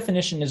second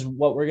definition is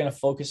what we're going to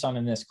focus on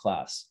in this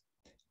class.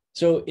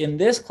 So in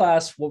this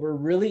class, what we're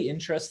really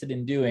interested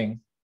in doing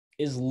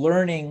is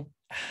learning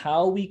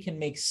how we can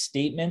make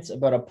statements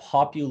about a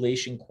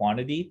population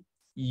quantity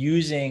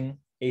using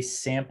a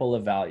sample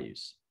of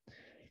values.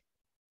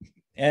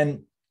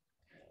 And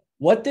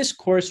what this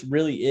course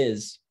really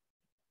is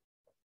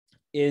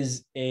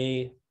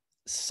a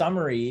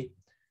summary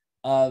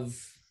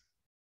of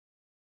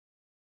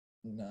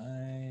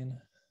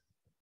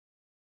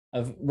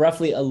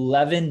roughly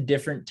 11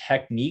 different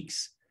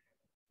techniques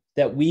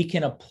that we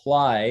can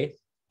apply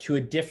to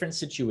a different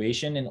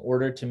situation in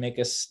order to make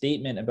a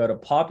statement about a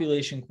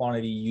population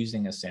quantity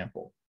using a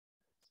sample.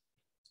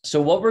 So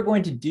what we're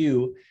going to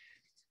do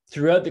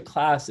throughout the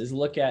class is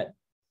look at,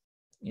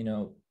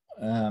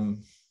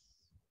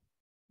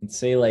 let's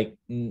say like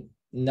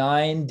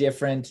 9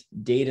 different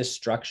data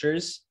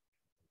structures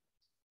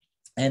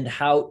and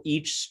how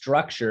each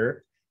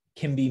structure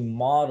can be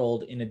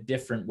modeled in a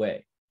different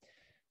way.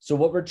 So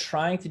what we're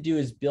trying to do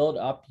is build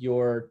up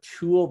your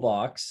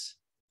toolbox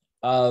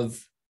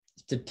of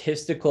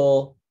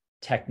statistical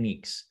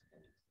techniques.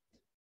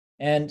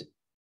 And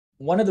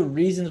one of the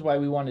reasons why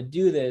we want to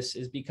do this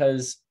is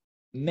because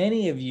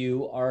many of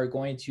you are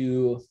going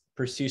to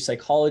pursue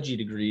psychology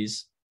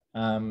degrees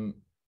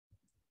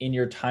in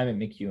your time at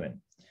MacEwan.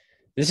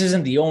 This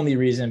isn't the only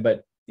reason,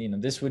 but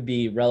this would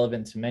be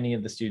relevant to many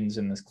of the students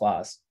in this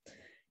class.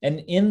 And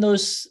in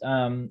those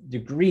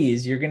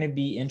degrees, you're going to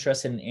be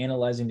interested in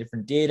analyzing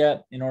different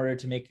data in order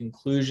to make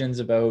conclusions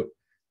about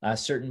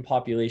certain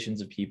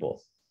populations of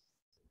people,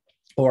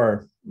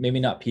 or maybe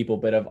not people,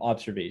 but of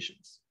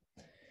observations.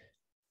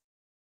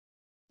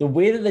 The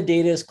way that the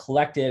data is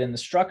collected and the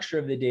structure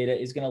of the data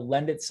is going to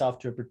lend itself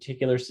to a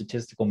particular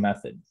statistical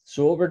method.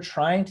 So what we're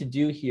trying to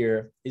do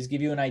here is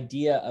give you an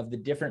idea of the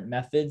different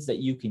methods that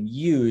you can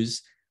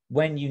use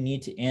when you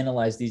need to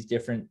analyze these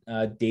different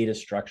data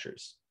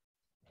structures.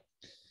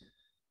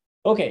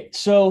 Okay,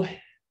 so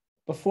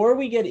before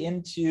we get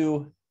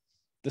into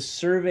the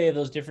survey of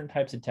those different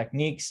types of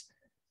techniques,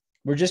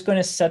 we're just going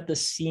to set the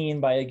scene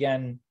by,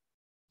 again,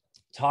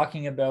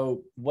 talking about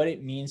what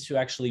it means to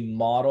actually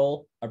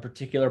model a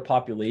particular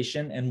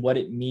population and what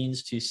it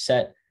means to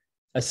set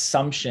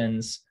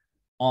assumptions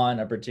on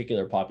a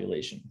particular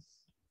population.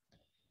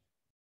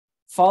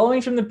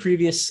 Following from the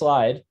previous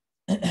slide,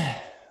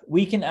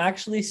 we can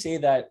actually say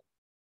that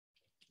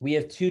we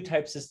have 2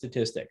 types of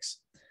statistics.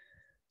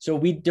 So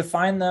we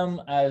define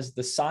them as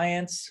the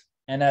science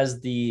and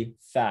as the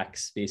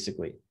facts,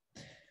 basically.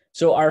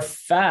 So our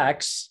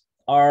facts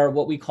are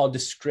what we call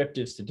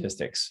descriptive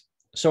statistics.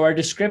 So our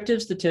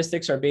descriptive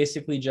statistics are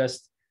basically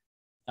just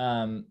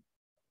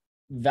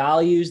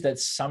values that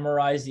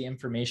summarize the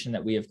information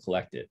that we have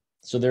collected.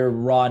 So they're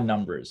raw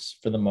numbers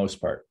for the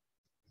most part.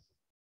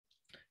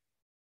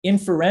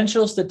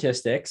 Inferential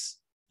statistics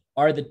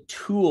are the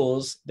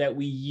tools that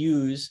we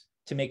use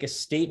to make a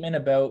statement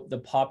about the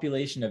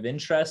population of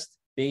interest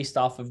based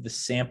off of the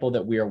sample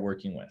that we are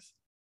working with.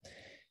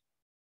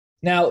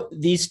 Now,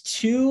 these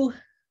 2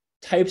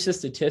 types of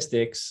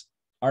statistics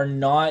are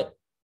not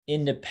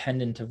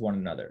independent of one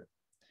another.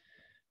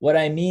 What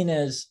I mean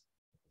is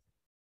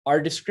our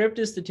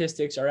descriptive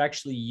statistics are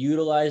actually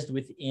utilized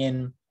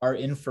within our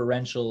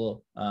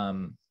inferential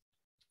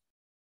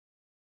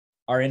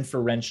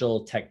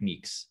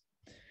techniques.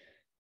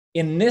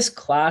 In this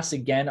class,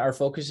 again, our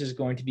focus is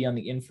going to be on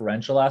the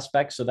inferential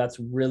aspect. So that's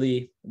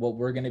really what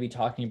we're going to be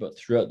talking about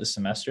throughout the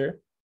semester.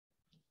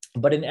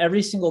 But in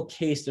every single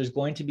case, there's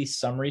going to be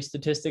summary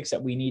statistics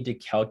that we need to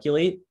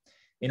calculate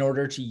in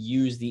order to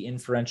use the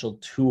inferential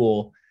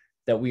tool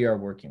that we are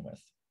working with.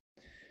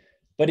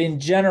 But in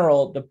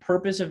general, the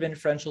purpose of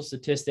inferential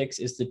statistics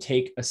is to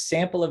take a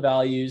sample of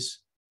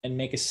values and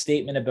make a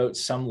statement about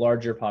some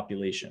larger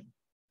population.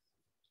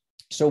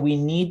 So we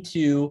need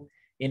to,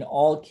 in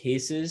all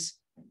cases,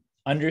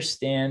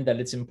 understand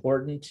that it's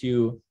important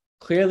to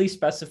clearly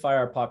specify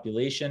our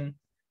population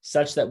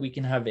such that we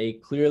can have a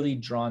clearly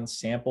drawn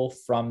sample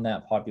from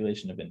that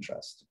population of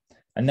interest.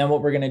 And then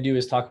what we're going to do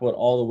is talk about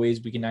all the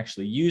ways we can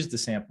actually use the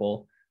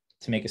sample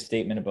to make a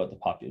statement about the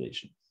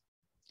population.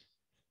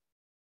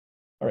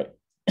 All right.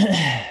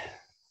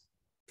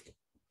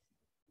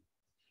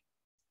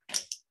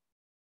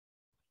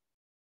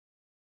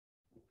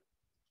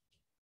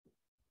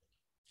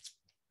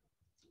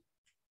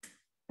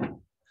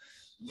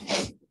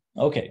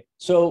 Okay,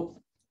 so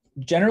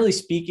generally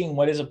speaking,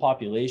 what is a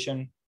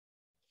population?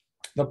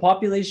 The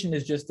population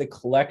is just a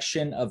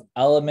collection of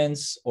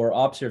elements or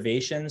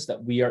observations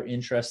that we are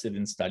interested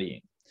in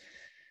studying.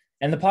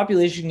 And the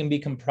population can be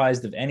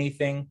comprised of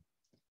anything.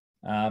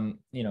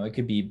 It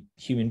could be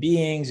human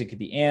beings, it could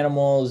be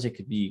animals, it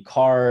could be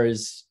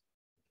cars,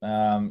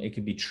 it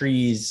could be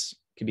trees,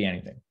 it could be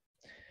anything.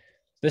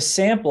 The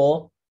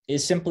sample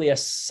is simply a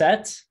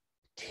set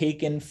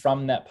taken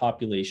from that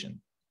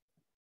population.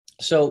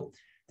 So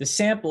the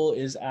sample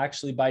is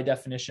actually by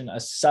definition a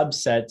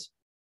subset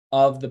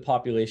of the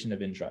population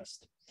of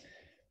interest.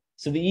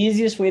 So the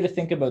easiest way to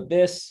think about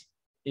this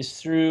is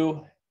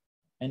through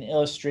an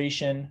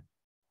illustration.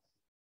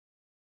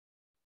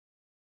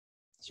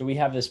 So we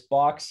have this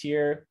box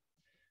here,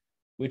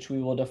 which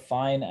we will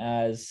define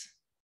as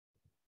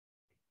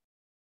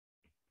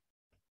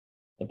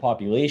the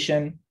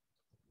population.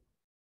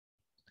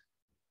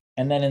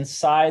 And then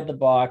inside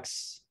the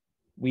box,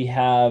 we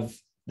have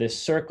this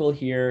circle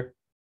here,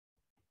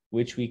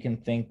 which we can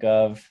think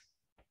of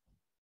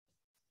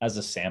as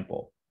a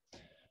sample.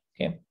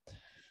 Okay.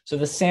 So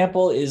the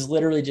sample is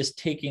literally just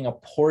taking a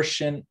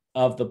portion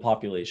of the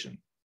population.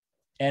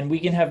 And we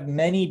can have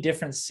many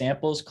different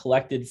samples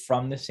collected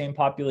from the same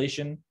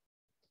population.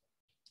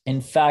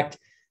 In fact,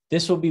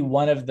 this will be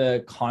one of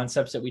the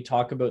concepts that we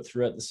talk about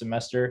throughout the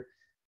semester,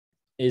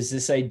 is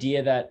this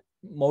idea that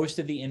most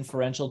of the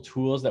inferential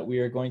tools that we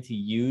are going to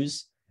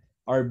use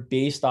are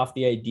based off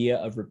the idea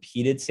of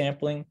repeated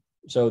sampling.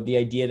 So the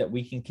idea that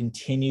we can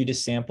continue to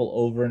sample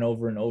over and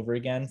over and over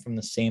again from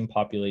the same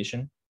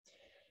population.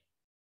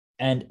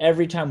 And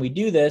every time we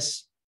do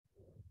this,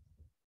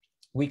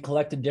 we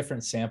collect a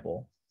different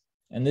sample.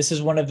 And this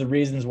is one of the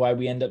reasons why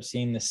we end up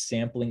seeing this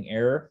sampling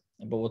error,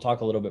 but we'll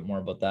talk a little bit more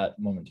about that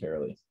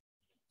momentarily.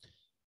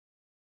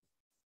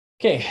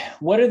 Okay,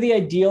 what are the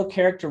ideal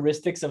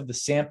characteristics of the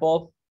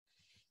sample?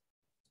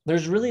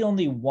 There's really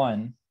only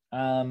one.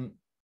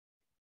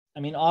 I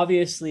mean,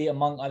 obviously,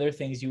 among other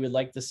things, you would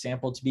like the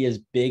sample to be as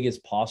big as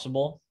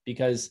possible,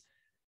 because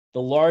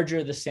the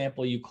larger the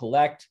sample you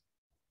collect,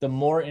 the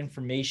more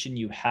information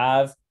you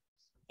have,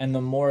 and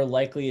the more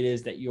likely it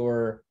is that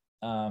your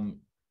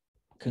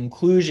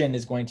conclusion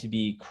is going to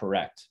be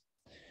correct.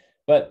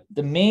 But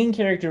the main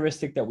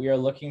characteristic that we are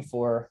looking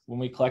for when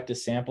we collect a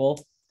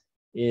sample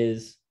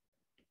is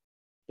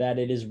that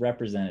it is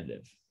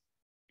representative.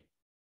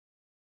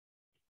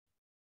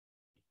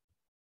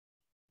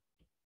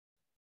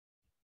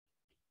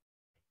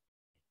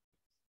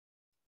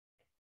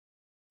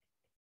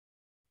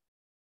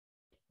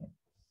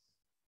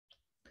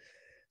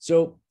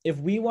 So if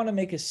we want to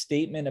make a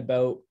statement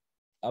about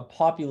a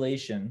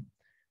population,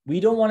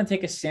 we don't want to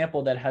take a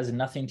sample that has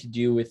nothing to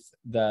do with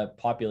the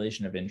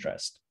population of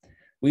interest.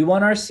 We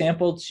want our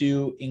sample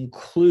to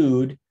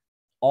include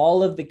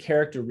all of the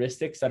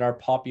characteristics that our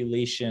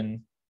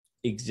population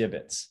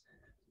exhibits.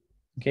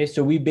 Okay,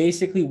 so we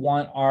basically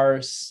want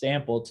our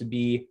sample to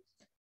be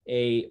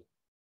a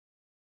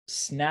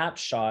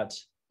snapshot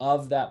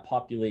of that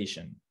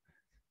population.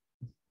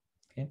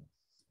 Okay.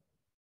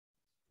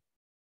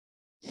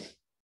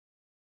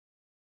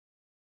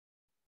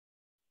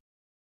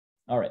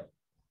 All right.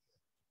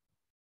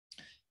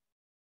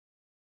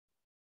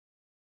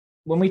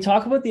 When we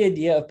talk about the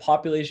idea of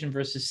population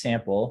versus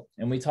sample,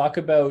 and we talk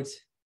about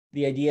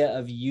the idea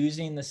of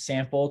using the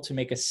sample to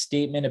make a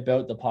statement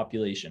about the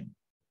population,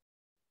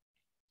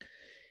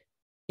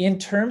 in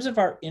terms of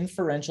our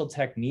inferential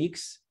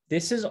techniques,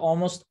 this is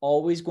almost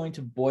always going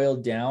to boil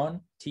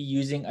down to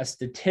using a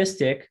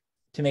statistic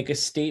to make a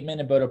statement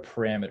about a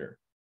parameter.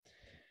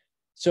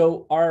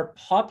 So our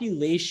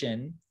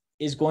population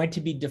is going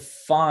to be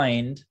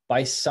defined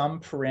by some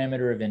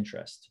parameter of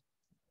interest.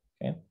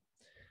 Okay.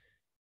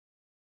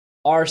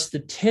 Our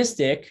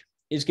statistic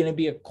is going to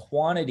be a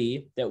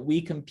quantity that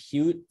we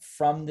compute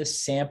from the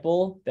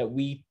sample that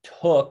we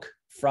took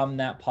from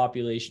that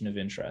population of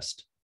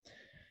interest.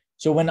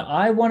 So when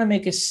I want to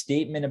make a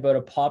statement about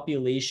a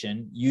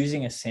population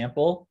using a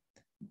sample,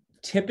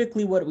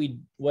 typically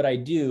what I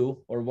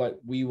do, or what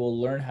we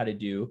will learn how to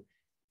do,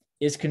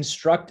 is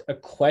construct a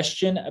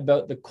question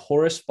about the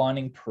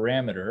corresponding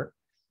parameter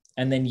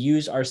and then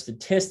use our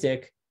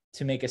statistic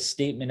to make a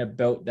statement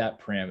about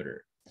that parameter.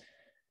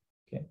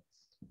 Okay.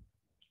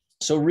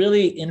 So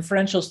really,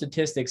 inferential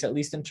statistics, at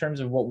least in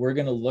terms of what we're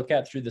going to look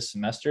at through the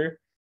semester,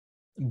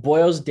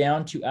 boils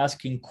down to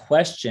asking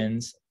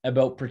questions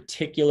about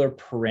particular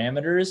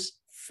parameters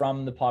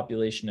from the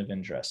population of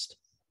interest.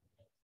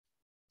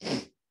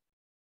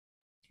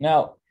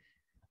 Now,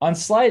 on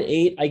slide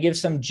 8, I give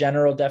some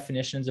general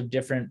definitions of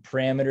different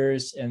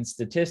parameters and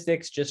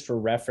statistics just for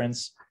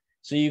reference.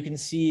 So you can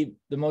see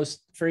the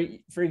most,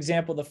 for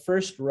example, the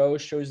first row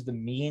shows the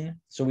mean.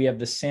 So we have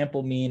the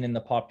sample mean and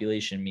the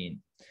population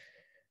mean.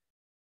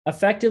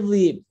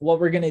 Effectively, what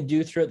we're going to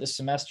do throughout the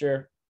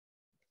semester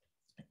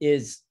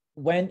is,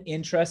 when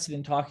interested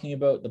in talking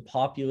about the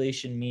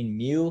population mean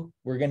mu,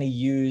 we're going to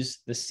use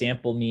the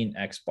sample mean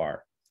x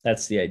bar.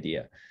 That's the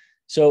idea.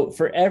 So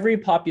for every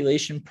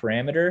population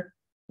parameter,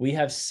 we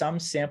have some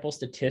sample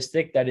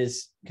statistic that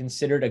is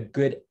considered a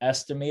good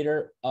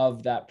estimator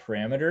of that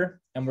parameter.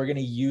 And we're going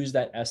to use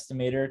that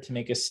estimator to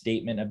make a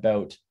statement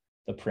about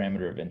the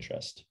parameter of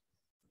interest.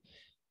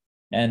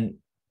 And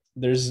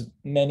there's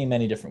many,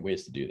 many different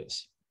ways to do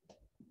this.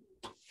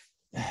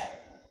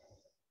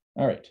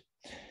 All right.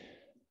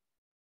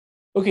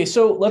 Okay,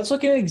 so let's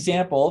look at an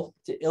example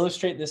to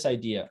illustrate this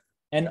idea,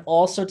 and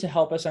also to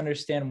help us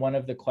understand one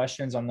of the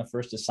questions on the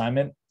first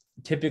assignment,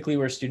 typically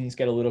where students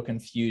get a little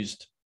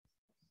confused.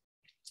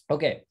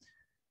 Okay.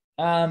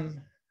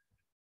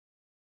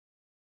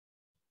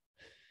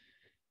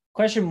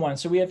 question 1.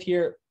 So we have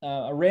here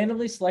a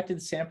randomly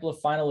selected sample of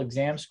final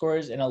exam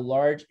scores in a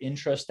large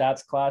intro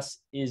stats class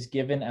is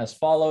given as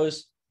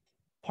follows.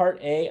 Part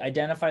A,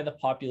 identify the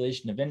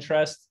population of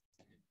interest.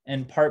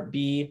 And part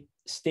B,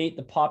 state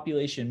the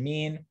population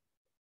mean.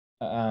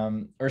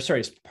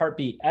 Part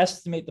B,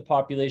 estimate the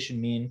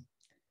population mean,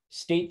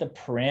 state the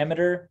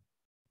parameter,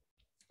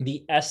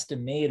 the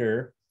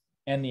estimator,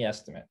 and the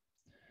estimate.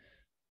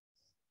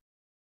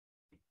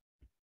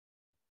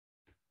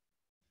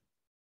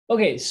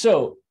 Okay,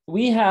 so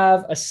we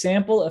have a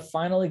sample of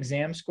final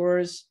exam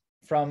scores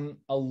from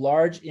a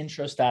large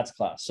intro stats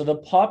class. So the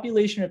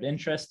population of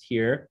interest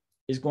here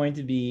is going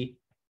to be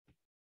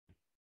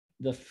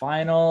the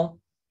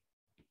final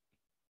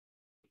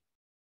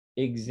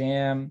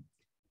exam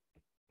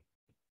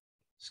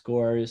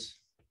scores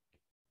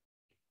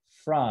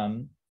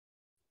from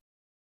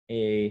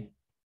a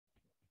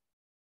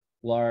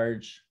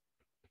large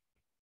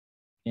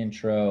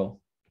intro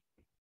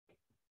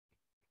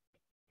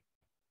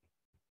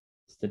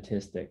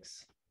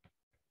statistics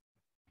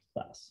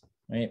class,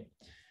 right?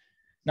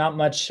 Not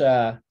much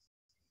to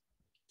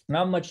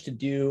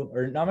do,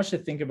 or not much to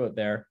think about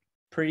there.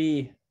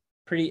 Pretty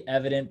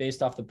evident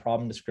based off the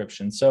problem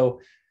description.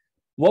 So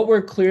what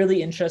we're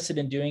clearly interested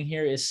in doing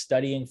here is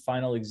studying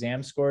final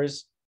exam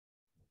scores.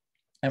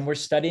 And we're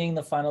studying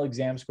the final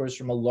exam scores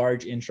from a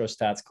large intro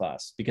stats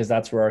class because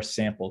that's where our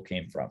sample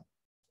came from,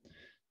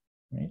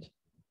 right?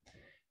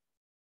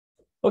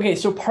 Okay,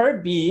 so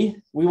part B,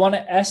 we want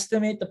to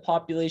estimate the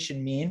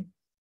population mean.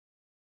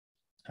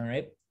 All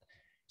right.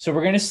 So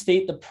we're going to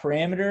state the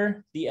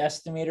parameter, the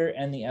estimator,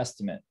 and the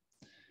estimate.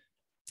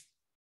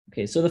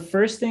 Okay, so the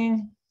first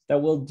thing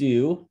that we'll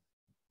do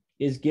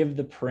is give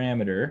the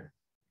parameter.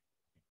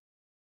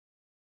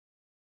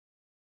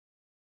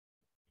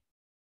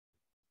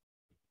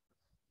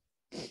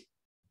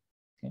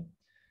 Okay.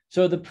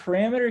 So the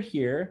parameter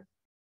here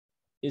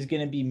is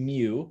going to be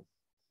mu.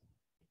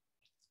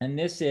 And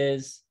this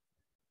is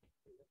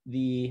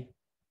the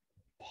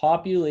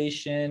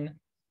population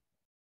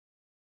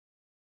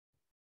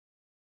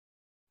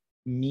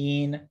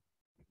mean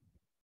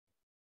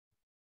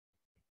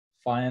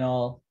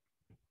final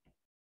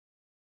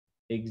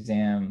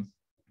exam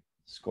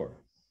score.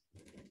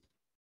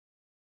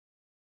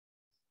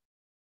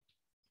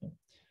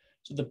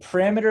 So the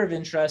parameter of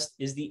interest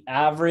is the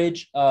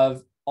average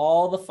of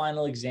all the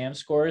final exam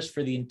scores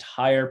for the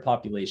entire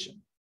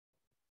population.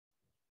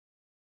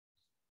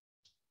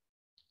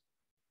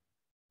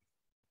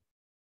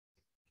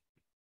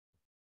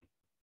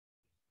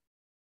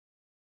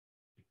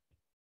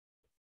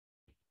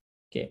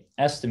 Okay,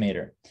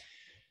 estimator.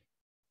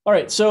 All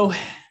right, so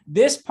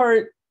this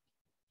part,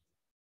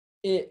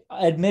 it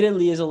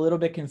admittedly is a little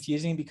bit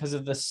confusing because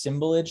of the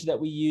symbolage that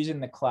we use in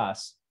the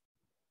class.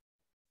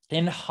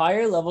 In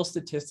higher level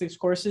statistics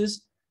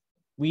courses,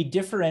 we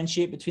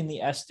differentiate between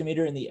the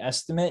estimator and the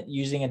estimate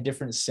using a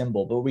different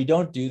symbol, but we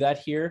don't do that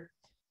here.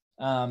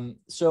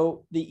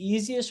 So the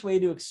easiest way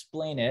to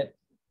explain it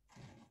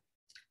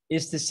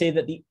is to say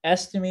that the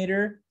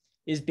estimator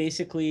is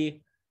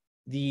basically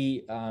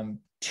the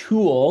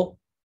tool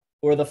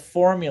or the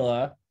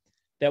formula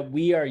that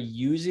we are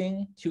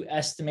using to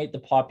estimate the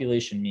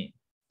population mean.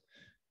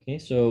 Okay,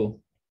 so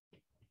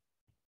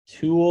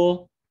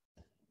tool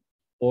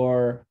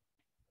or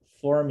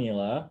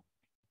formula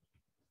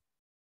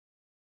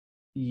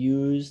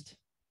used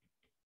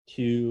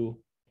to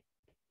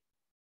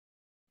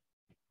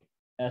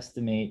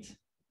estimate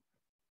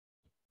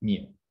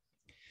mu.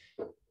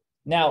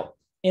 Now,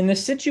 in the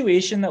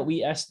situation that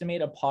we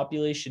estimate a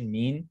population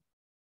mean,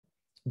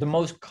 the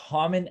most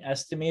common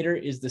estimator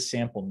is the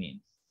sample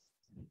mean.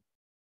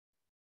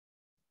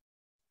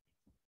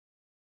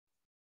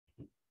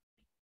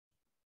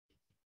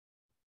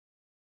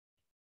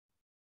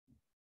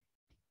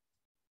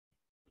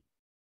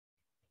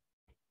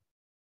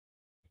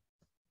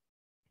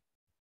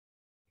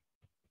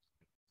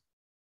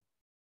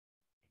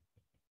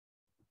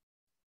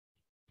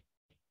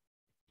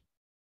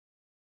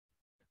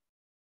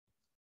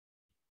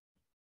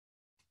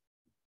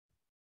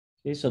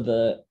 Okay,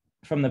 so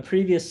from the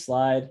previous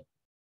slide,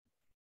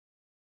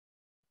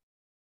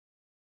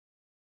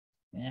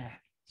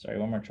 sorry,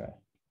 one more try.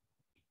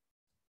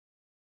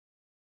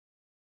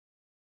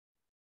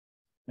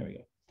 There we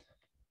go.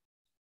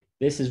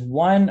 This is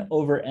 1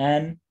 over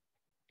n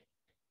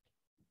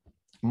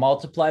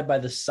multiplied by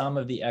the sum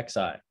of the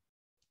xi.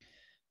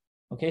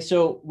 Okay,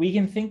 so we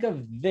can think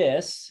of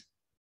this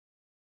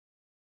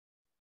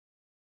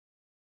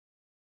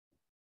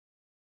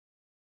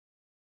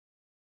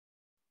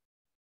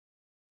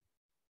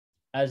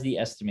as the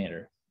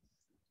estimator.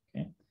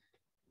 Okay.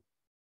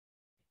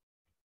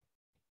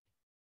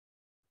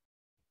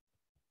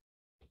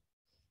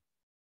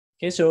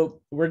 Okay, so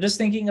we're just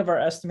thinking of our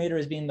estimator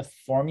as being the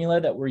formula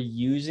that we're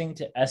using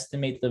to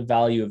estimate the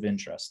value of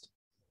interest.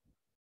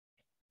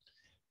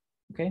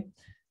 Okay,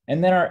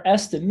 and then our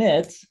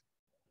estimate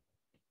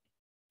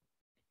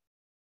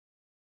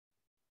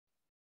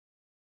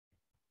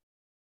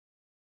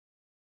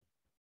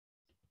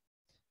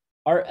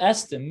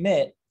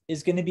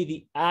is going to be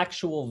the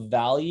actual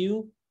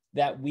value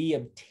that we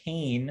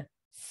obtain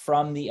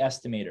from the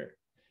estimator.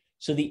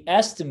 So the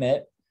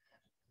estimate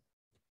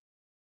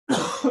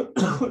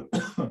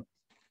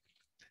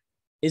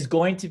is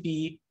going to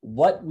be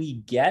what we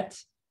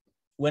get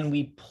when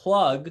we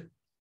plug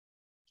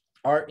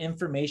our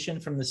information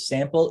from the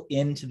sample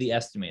into the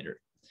estimator.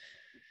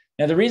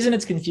 Now, the reason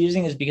it's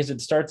confusing is because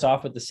it starts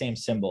off with the same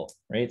symbol,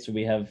 right? So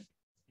we have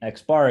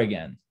X bar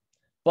again.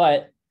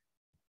 But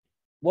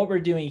what we're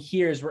doing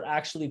here is we're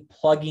actually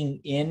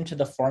plugging into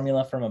the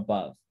formula from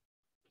above.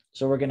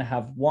 So we're going to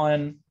have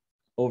 1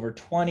 over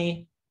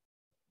 20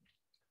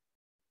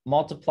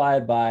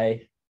 multiplied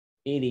by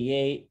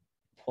 88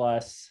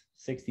 plus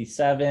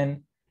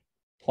 67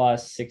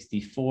 plus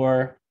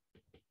 64,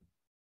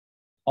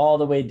 all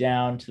the way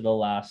down to the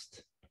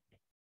last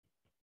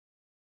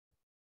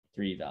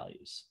 3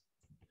 values.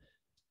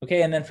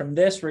 Okay, and then from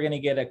this, we're going to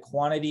get a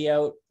quantity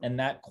out, and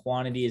that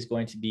quantity is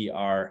going to be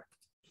our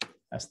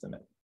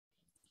estimate.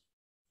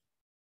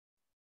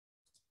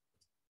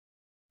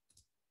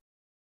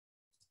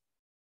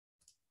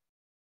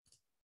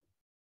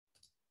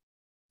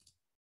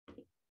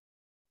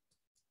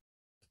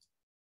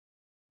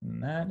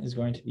 And that is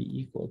going to be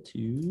equal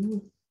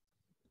to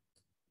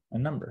a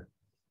number.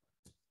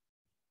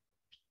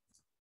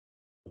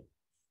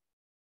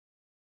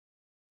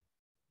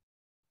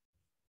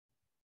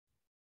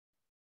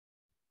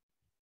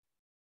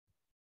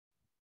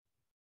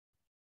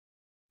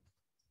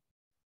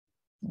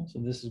 So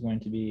this is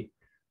going to be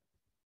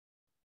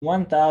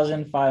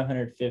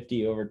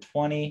 1,550 over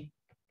 20,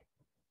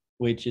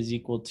 which is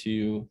equal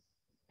to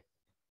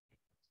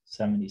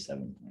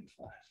 77.5.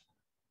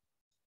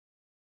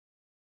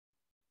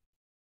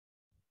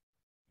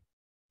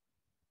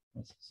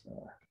 This is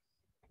our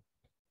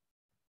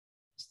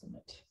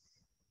estimate.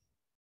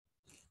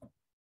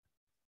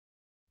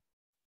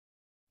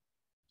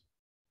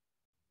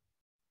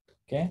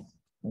 Okay,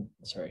 oh,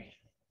 sorry.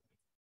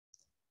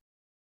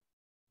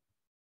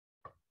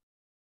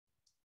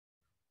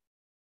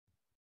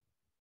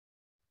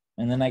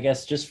 And then I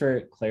guess just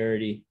for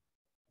clarity,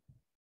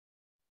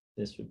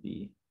 this would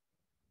be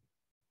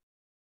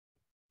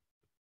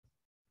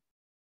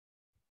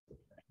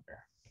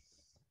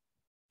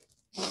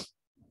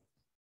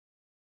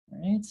all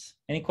right.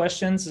 Any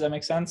questions? Does that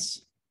make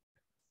sense?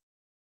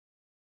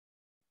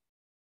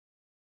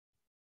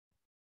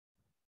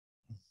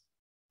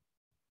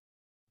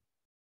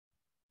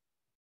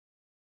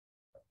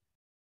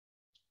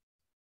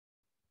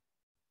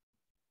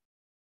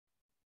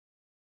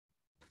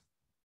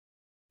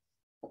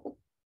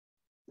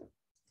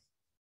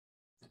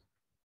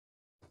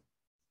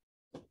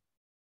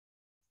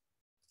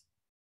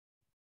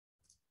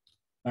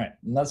 All right,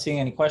 I'm not seeing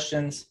any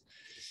questions.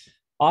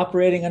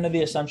 Operating under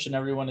the assumption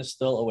everyone is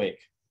still awake.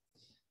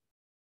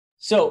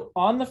 So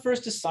on the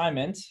first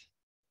assignment,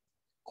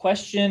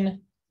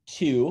 question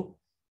 2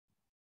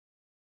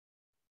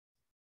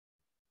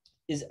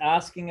 is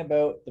asking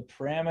about the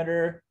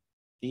parameter,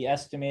 the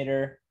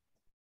estimator,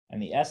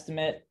 and the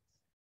estimate.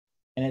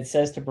 And it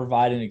says to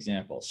provide an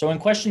example. So in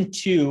question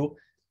 2,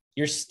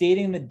 you're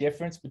stating the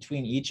difference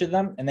between each of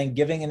them and then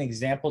giving an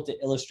example to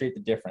illustrate the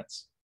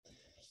difference.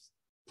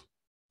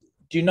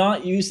 Do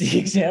not use the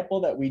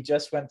example that we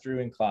just went through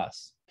in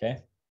class, okay?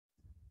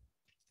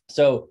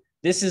 So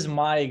this is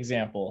my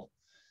example.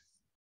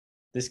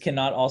 This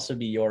cannot also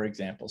be your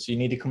example. So you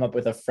need to come up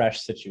with a fresh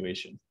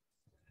situation.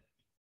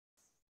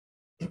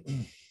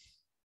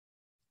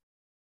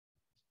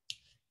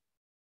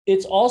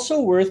 It's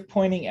also worth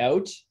pointing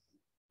out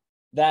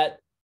that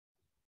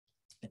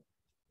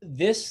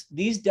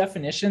these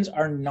definitions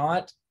are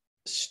not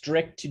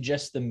strict to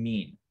just the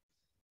mean,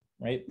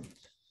 right?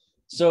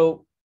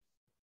 So,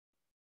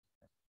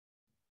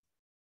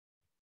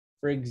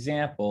 for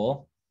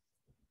example,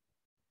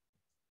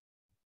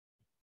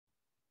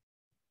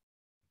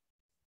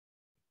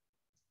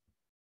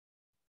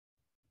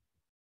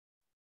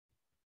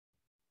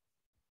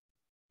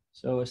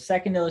 so a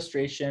second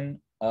illustration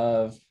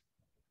of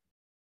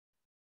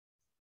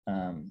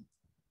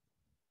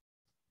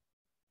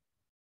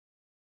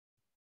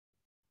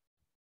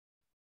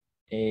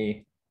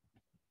a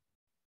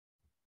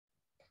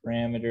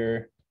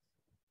parameter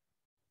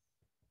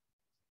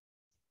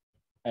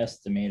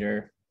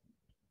estimator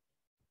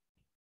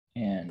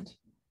and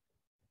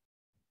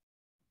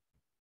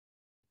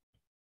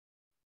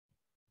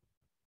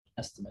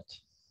estimate.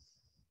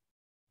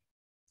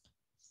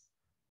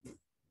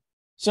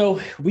 So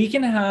we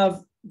can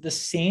have the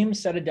same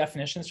set of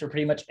definitions for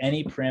pretty much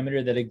any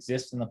parameter that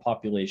exists in the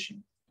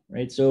population,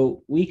 right?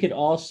 So we could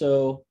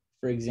also,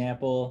 for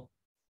example,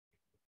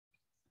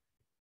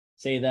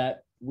 say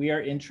that we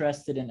are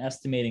interested in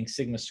estimating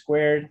sigma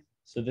squared.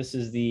 So this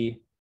is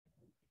the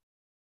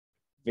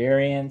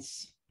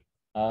variance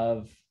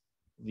of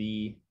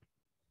the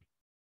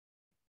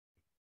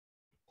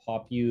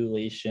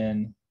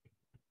population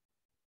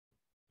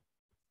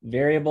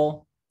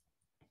variable.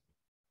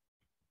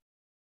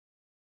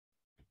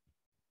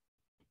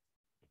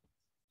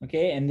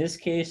 Okay, in this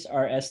case,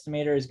 our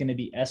estimator is going to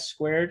be S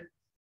squared.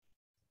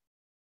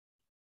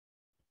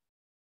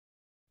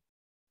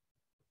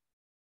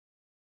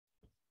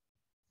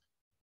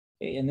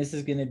 Okay, and this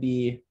is going to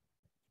be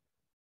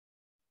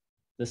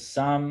the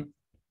sum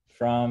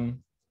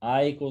from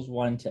I equals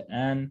 1 to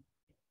n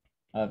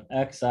of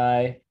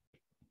xi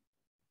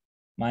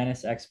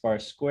minus x bar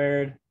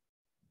squared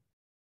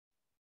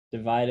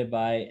divided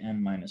by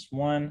n minus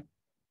 1.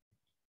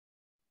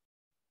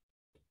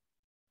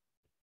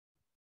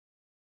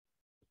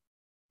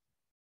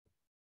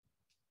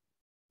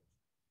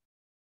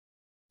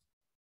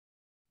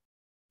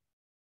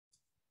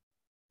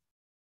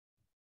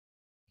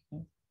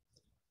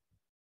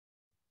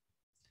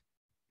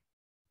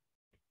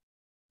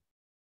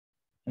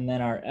 And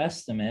then our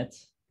estimate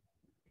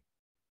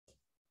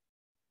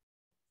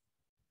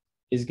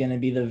is going to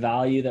be the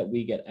value that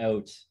we get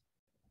out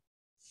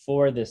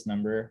for this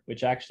number,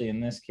 which actually in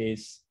this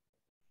case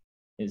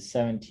is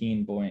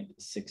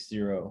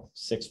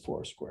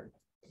 17.6064 squared.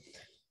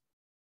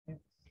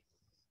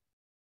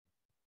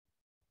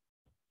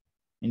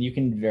 And you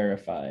can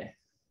verify.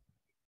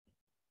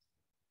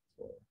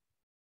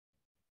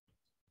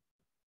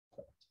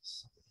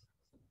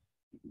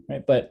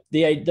 Right, but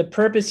the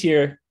purpose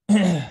here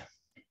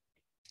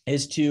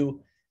is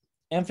to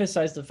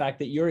emphasize the fact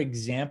that your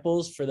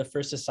examples for the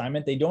first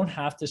assignment, they don't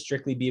have to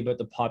strictly be about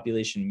the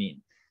population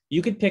mean.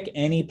 You could pick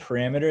any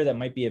parameter that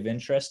might be of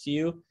interest to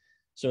you.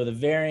 So the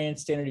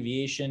variance, standard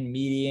deviation,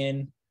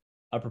 median,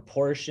 a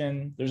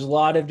proportion, there's a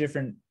lot of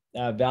different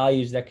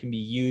values that can be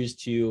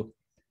used to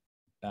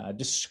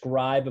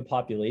describe a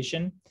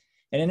population.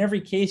 And in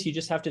every case, you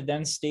just have to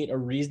then state a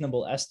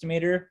reasonable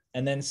estimator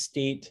and then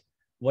state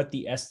what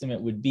the estimate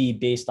would be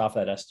based off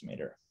that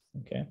estimator,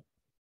 okay?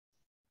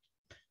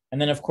 And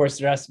then, of course,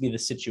 there has to be the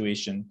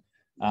situation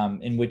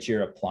in which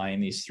you're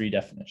applying these three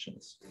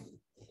definitions.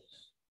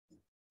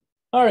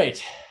 All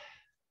right.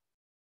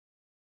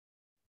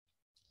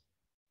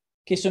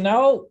 Okay, so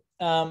now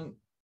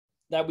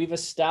that we've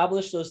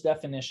established those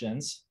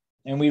definitions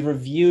and we've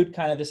reviewed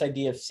kind of this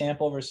idea of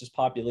sample versus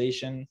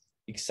population,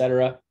 et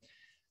cetera,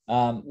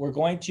 we're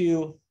going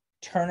to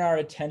turn our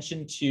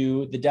attention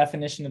to the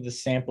definition of the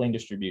sampling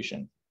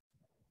distribution.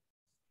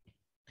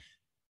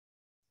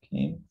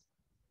 Okay.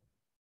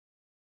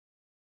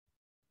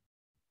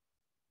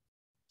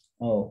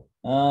 Oh,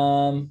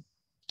 oh,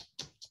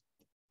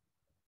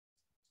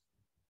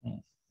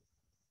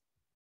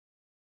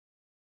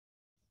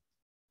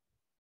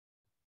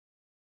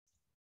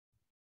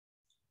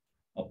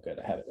 good,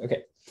 I have it.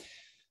 Okay.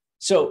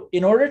 So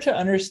in order to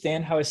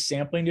understand how a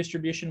sampling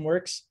distribution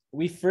works,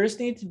 we first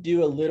need to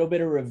do a little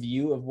bit of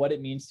review of what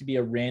it means to be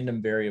a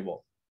random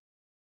variable.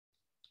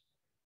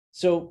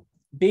 So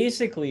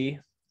basically,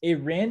 a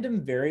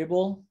random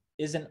variable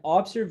is an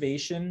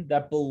observation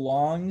that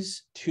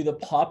belongs to the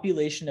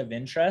population of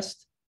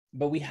interest,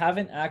 but we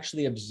haven't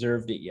actually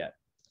observed it yet.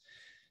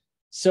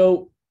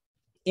 So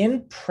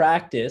in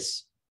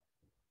practice,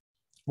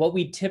 what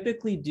we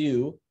typically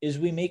do is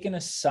we make an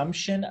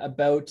assumption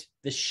about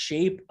the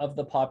shape of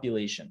the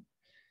population.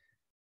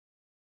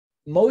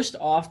 Most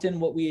often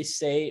what we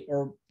say,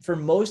 or for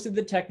most of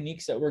the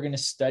techniques that we're going to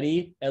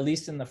study, at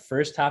least in the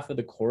first half of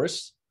the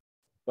course,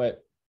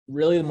 but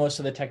really most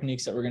of the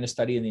techniques that we're going to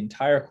study in the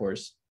entire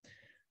course,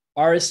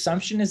 our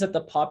assumption is that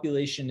the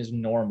population is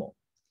normal.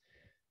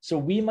 So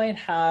we might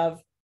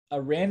have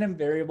a random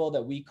variable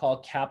that we call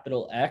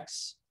capital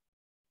X.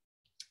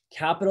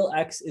 Capital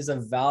X is a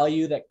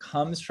value that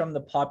comes from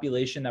the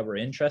population that we're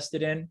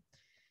interested in.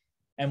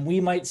 And we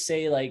might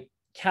say like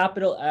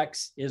capital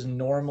X is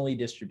normally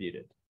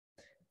distributed.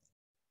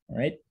 All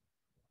right.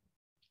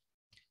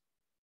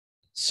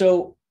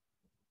 So,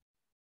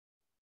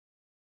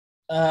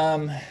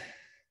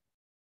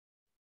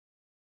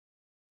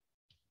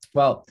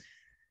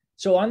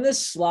 so on this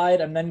slide,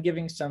 I'm then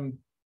giving some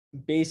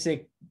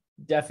basic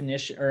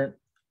definition, or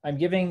I'm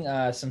giving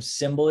some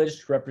symbolage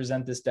to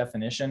represent this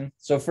definition.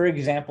 So for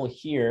example,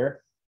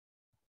 here,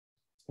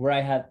 where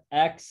I have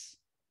X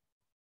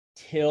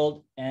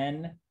tilde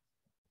N,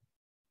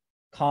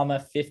 comma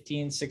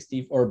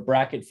 1560, or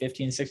bracket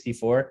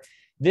 1564,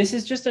 this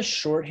is just a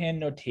shorthand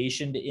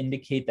notation to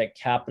indicate that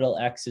capital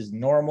X is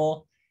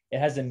normal. It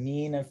has a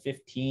mean of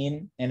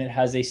 15 and it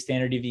has a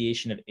standard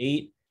deviation of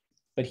 8.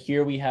 But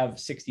here we have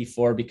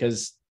 64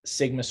 because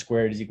sigma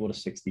squared is equal to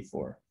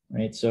 64,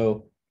 right?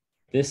 So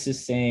this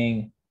is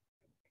saying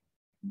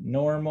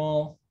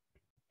normal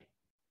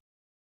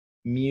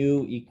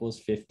mu equals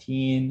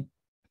 15,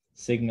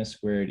 sigma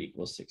squared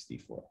equals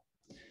 64.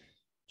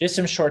 Just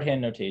some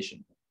shorthand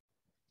notation,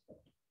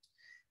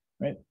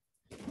 right?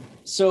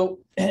 So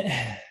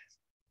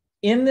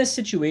in this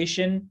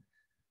situation,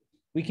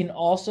 we can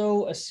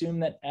also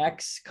assume that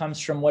X comes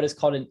from what is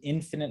called an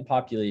infinite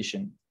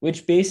population,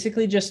 which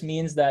basically just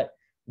means that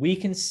we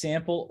can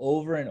sample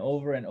over and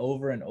over and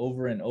over and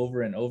over and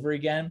over and over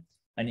again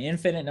an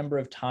infinite number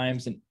of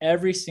times, and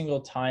every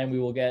single time we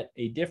will get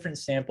a different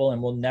sample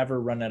and we'll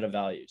never run out of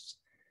values.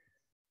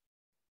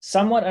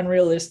 Somewhat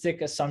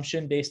unrealistic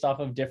assumption based off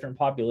of different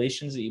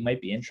populations that you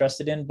might be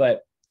interested in,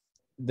 but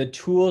the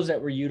tools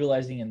that we're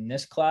utilizing in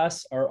this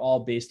class are all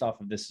based off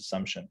of this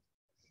assumption.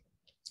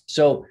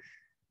 So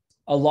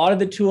A lot of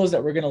the tools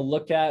that we're going to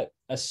look at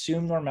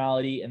assume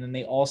normality, and then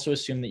they also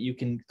assume that you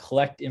can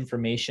collect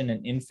information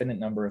an infinite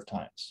number of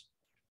times.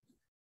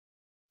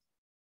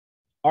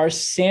 Our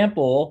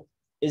sample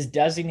is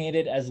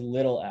designated as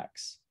little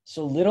x.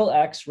 So little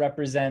x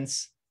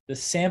represents the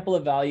sample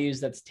of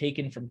values that's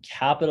taken from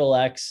capital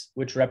X,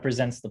 which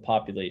represents the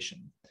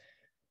population,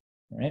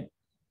 right?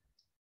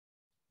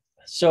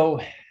 So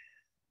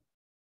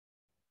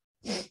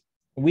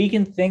we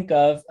can think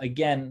of,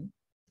 again,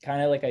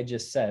 kind of like I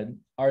just said,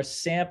 our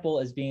sample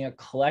as being a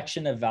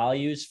collection of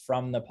values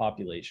from the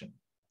population,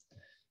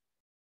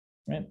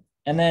 right?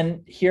 And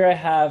then here I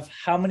have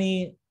how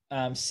many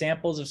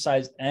samples of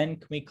size n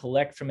can we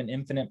collect from an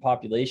infinite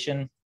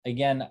population?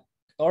 Again,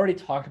 I already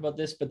talked about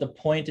this, but the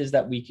point is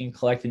that we can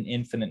collect an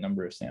infinite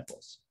number of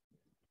samples.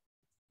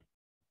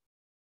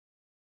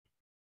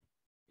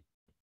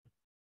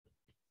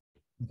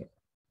 Okay.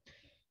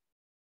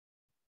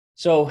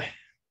 So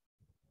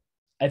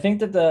I think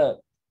that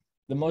the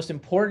most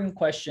important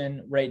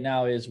question right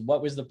now is,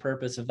 what was the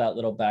purpose of that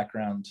little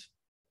background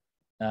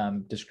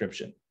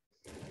description?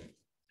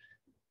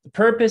 The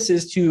purpose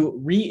is to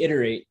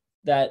reiterate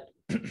that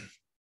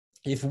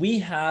if we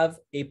have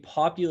a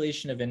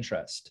population of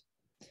interest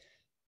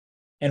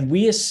and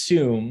we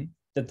assume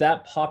that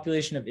that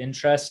population of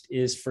interest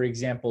is, for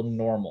example,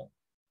 normal,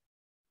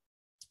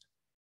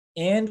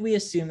 and we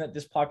assume that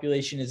this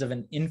population is of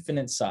an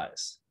infinite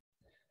size,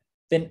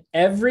 then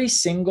every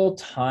single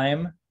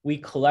time we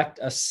collect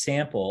a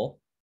sample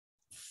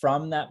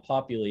from that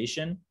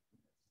population,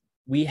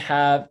 we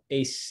have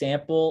a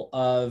sample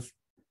of,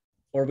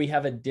 or we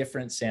have a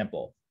different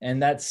sample.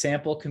 And that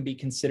sample can be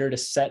considered a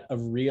set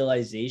of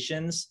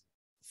realizations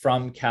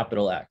from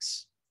capital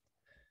X.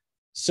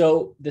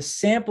 So the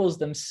samples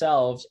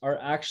themselves are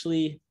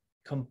actually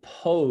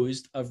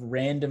composed of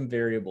random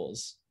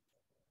variables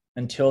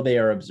until they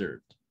are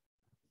observed.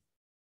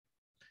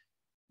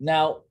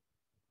 Now,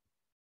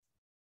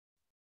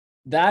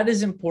 that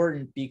is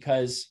important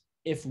because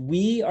if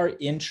we are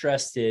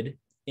interested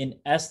in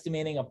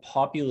estimating a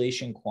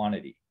population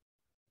quantity,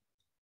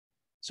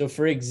 so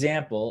for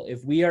example,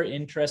 if we are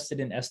interested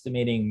in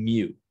estimating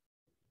mu,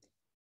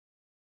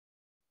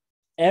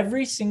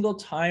 every single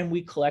time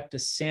we collect a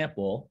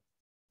sample,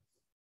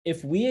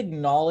 if we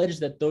acknowledge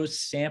that those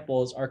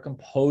samples are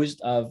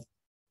composed of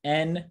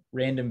n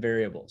random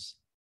variables,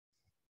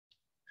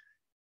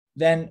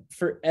 then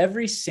for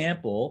every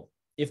sample,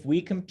 if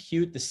we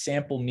compute the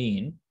sample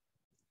mean,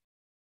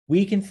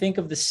 we can think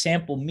of the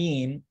sample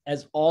mean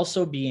as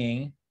also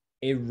being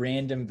a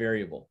random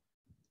variable.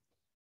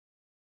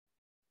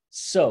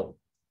 So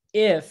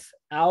if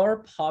our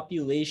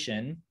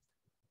population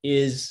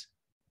is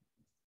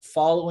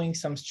following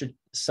some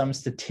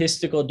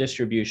statistical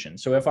distribution,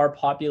 so if our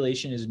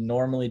population is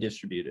normally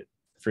distributed,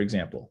 for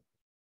example,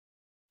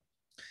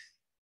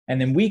 and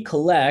then we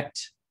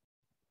collect,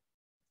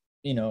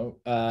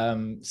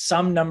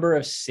 some number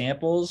of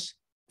samples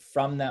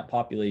from that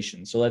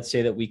population. So let's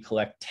say that we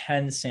collect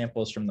 10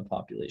 samples from the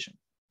population.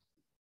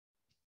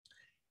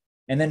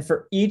 And then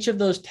for each of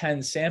those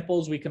 10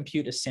 samples, we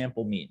compute a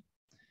sample mean.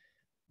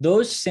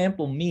 Those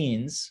sample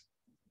means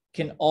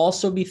can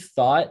also be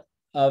thought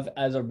of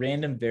as a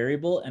random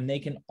variable, and they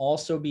can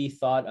also be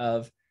thought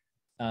of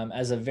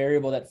as a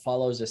variable that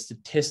follows a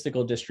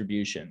statistical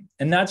distribution.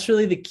 And that's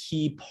really the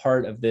key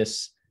part of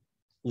this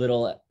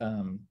little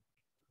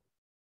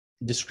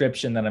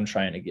description that I'm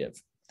trying to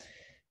give.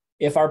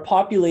 If our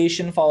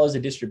population follows a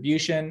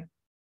distribution,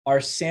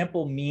 our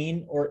sample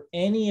mean or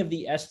any of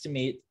the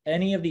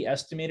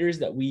estimators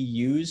that we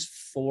use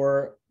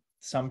for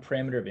some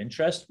parameter of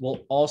interest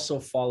will also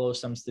follow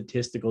some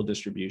statistical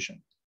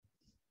distribution.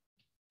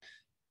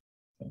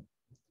 Okay.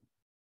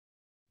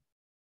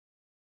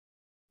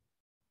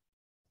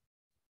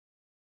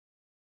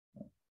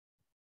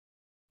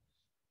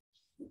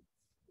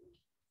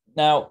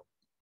 Now,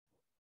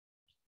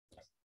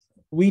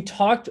 we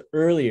talked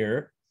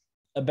earlier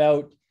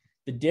about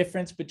the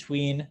difference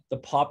between the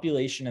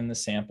population and the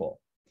sample.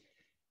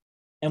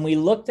 And we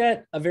looked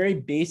at a very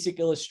basic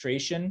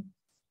illustration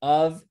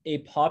of a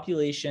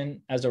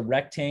population as a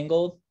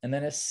rectangle and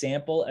then a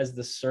sample as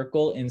the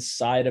circle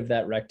inside of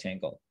that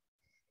rectangle.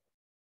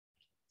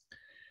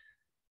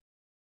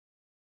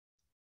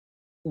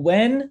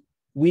 When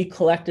we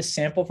collect a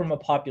sample from a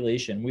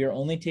population, we are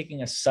only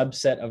taking a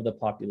subset of the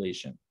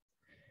population.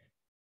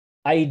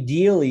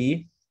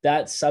 Ideally,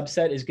 that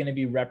subset is going to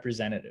be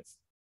representative.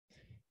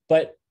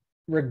 But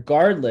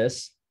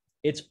regardless,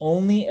 it's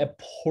only a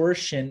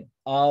portion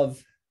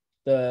of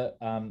the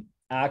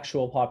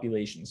actual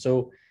population.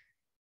 So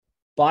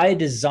by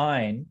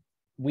design,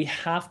 we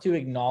have to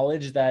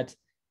acknowledge that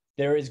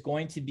there is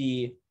going to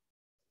be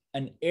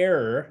an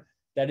error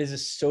that is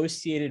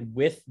associated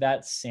with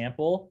that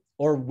sample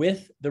or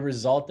with the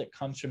result that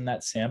comes from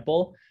that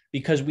sample,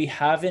 because we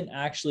haven't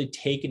actually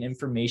taken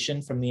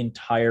information from the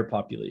entire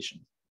population.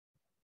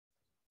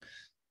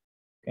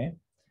 Okay.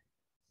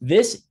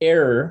 This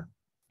error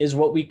is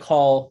what we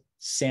call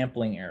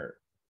sampling error.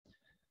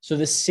 So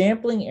the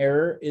sampling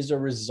error is a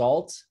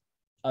result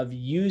of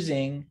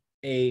using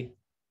a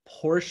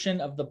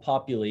portion of the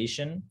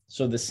population,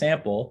 so the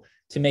sample,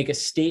 to make a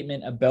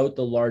statement about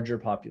the larger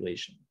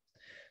population.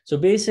 So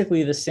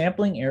basically, the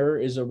sampling error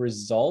is a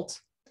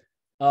result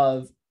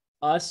of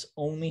us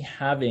only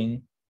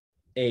having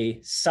a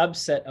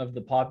subset of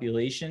the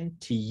population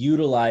to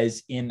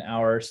utilize in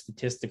our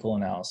statistical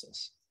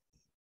analysis,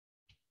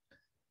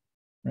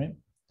 right?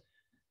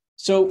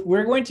 So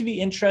we're going to be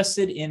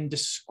interested in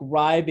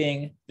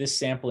describing this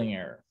sampling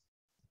error.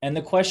 And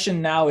the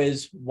question now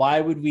is, why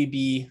would we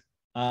be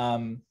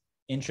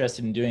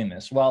interested in doing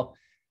this? Well,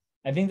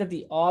 I think that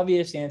the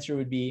obvious answer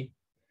would be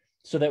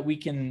so that we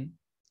can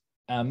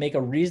make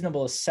a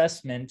reasonable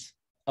assessment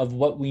of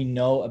what we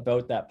know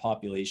about that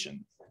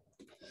population.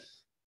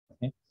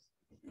 Okay.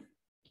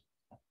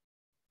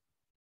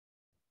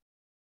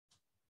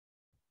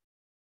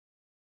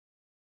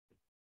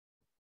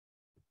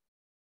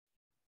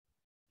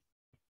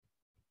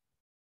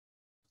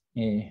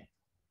 Okay.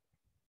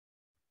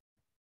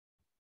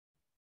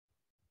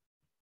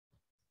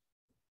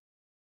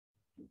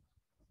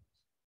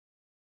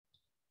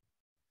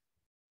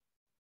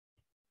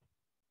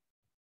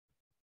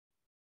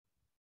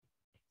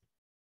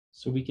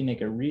 So we can make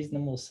a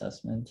reasonable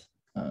assessment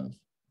of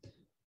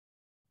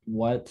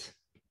what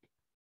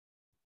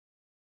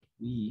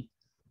we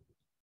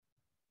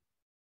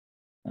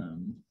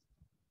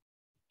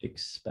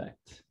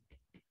expect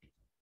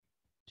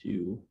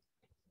to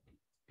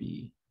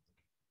be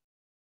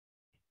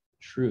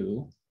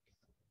true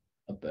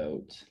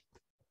about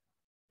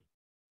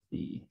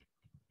the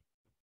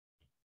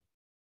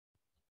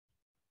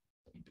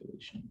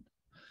population.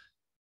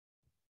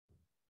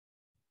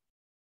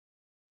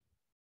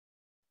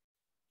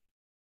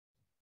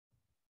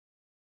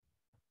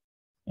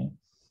 Okay.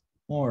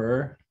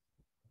 Or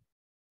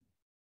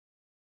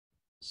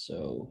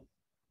so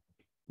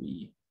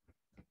we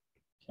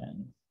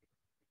can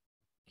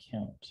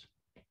count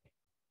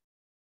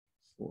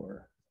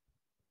for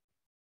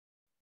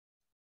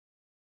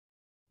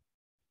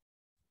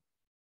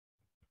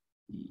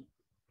the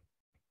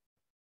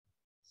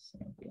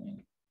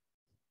sampling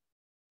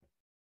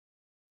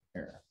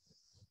error.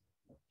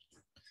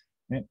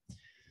 Okay.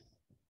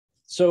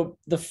 So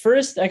the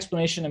first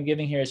explanation I'm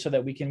giving here is so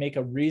that we can make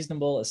a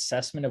reasonable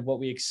assessment of what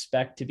we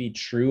expect to be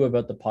true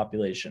about the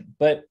population.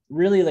 But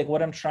really, like,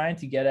 what I'm trying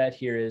to get at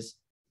here is,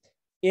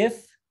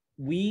 if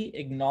we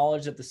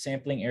acknowledge that the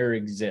sampling error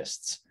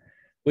exists,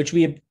 which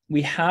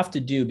we have to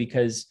do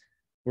because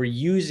we're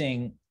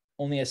using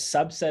only a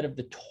subset of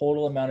the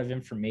total amount of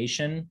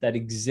information that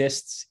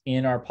exists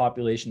in our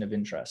population of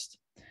interest,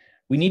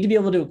 we need to be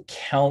able to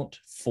account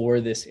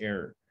for this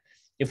error.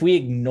 If we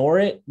ignore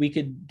it, we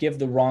could give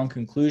the wrong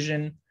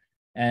conclusion,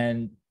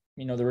 and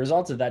the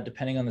results of that,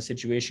 depending on the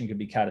situation, could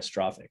be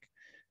catastrophic.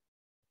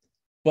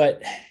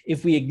 But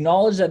if we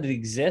acknowledge that it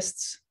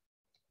exists,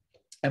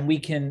 and we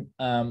can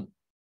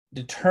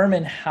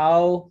determine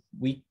how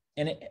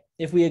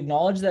if we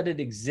acknowledge that it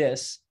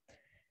exists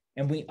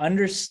and we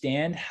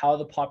understand how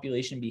the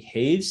population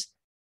behaves,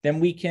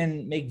 then we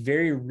can make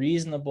very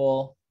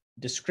reasonable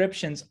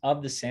descriptions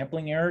of the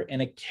sampling error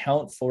and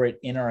account for it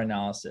in our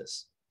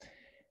analysis.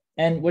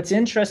 And what's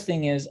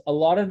interesting is a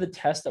lot of the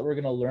tests that we're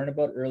going to learn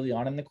about early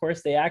on in the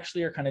course, they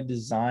actually are kind of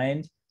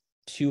designed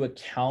to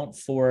account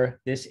for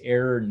this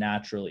error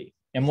naturally.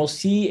 And we'll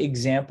see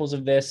examples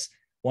of this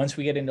once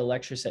we get into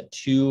lecture set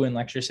 2 and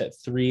lecture set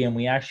 3, and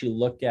we actually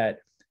look at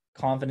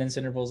confidence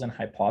intervals and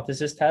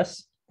hypothesis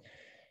tests.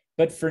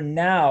 But for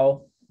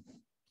now,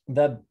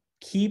 the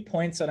key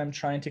points that I'm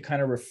trying to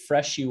kind of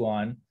refresh you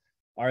on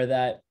are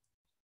that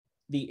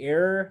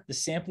the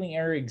sampling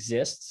error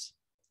exists,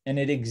 and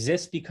it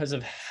exists because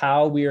of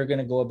how we are going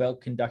to go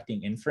about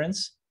conducting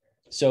inference.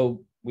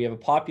 So we have a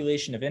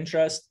population of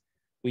interest.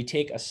 We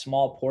take a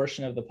small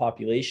portion of the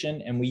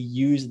population, and we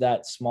use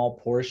that small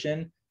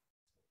portion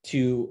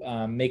to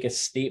make a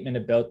statement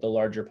about the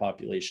larger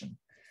population.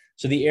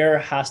 So the error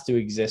has to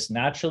exist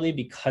naturally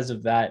because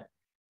of that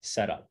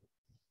setup.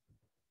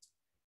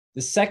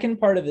 The second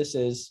part of this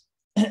is,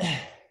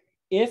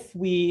 if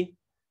we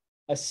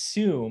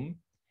assume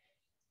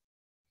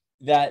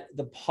that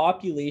the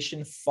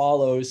population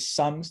follows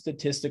some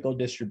statistical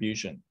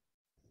distribution,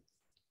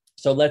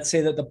 so let's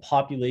say that the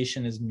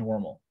population is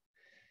normal,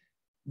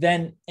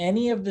 then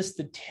any of the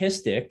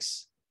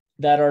statistics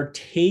that are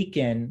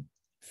taken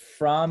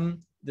from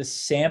the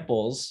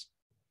samples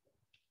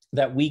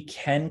that we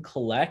can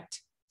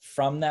collect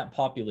from that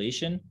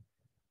population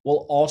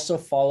will also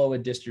follow a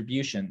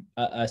distribution,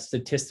 a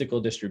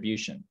statistical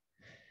distribution.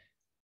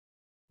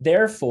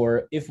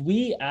 Therefore, if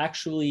we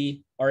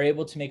actually are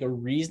able to make a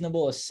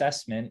reasonable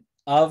assessment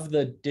of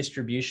the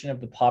distribution of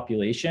the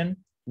population,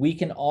 we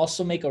can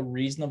also make a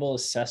reasonable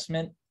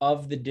assessment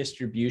of the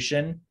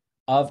distribution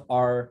of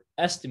our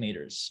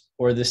estimators,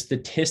 or the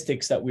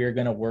statistics that we are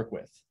going to work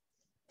with.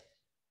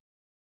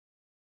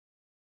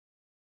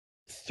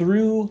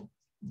 Through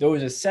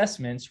those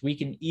assessments, we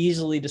can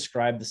easily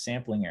describe the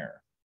sampling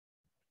error.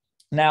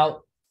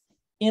 Now,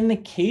 in the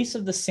case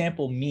of the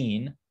sample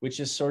mean, which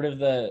is sort of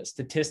the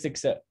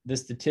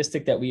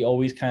statistic that we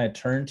always kind of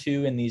turn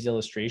to in these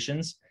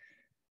illustrations,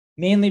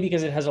 mainly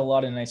because it has a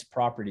lot of nice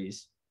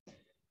properties.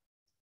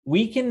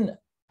 We can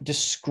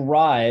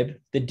describe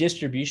the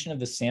distribution of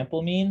the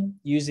sample mean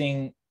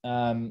using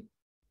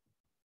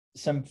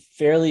some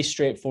fairly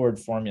straightforward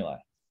formula.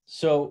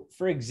 So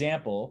for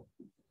example,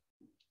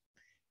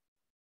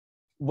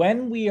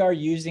 when we are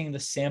using the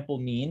sample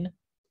mean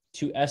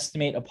to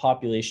estimate a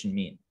population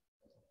mean,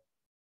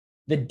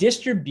 the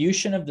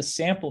distribution of the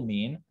sample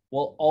mean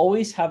will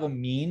always have a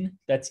mean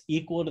that's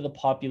equal to the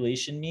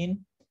population mean,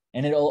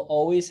 and it'll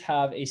always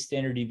have a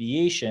standard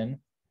deviation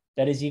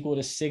that is equal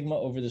to sigma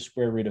over the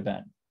square root of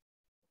n.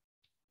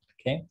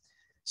 Okay,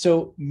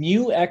 so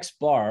mu x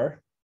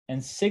bar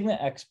and sigma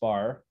x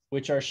bar,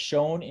 which are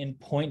shown in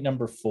point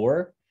number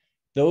 4,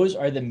 those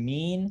are the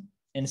mean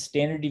and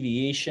standard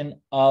deviation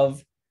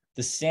of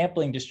the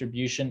sampling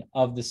distribution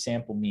of the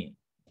sample mean.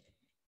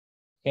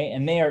 Okay,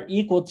 and they are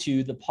equal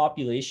to the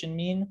population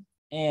mean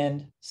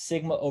and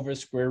sigma over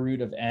square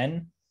root of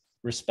n,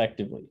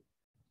 respectively.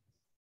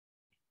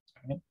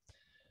 Okay.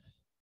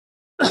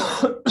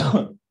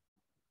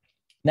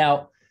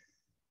 Now,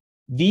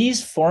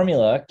 these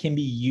formula can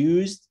be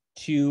used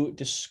to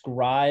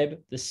describe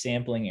the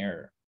sampling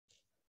error.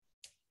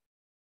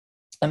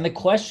 And the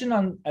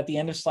question at the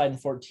end of slide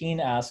 14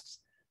 asks,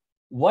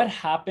 what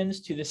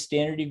happens to the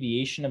standard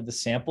deviation of the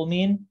sample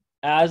mean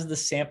as the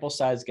sample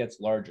size gets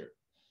larger?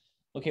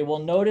 Okay, well,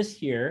 notice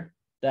here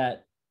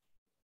that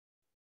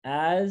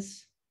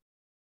as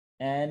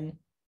n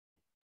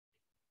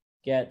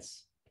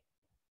gets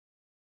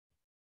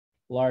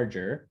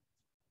larger,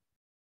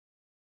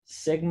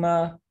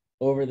 sigma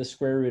over the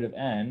square root of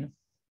n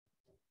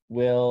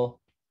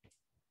will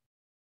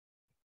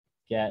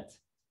get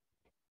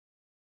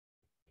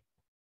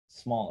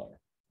smaller.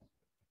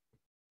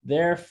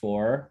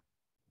 Therefore,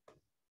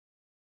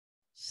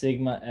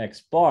 sigma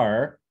x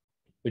bar,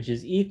 which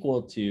is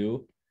equal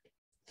to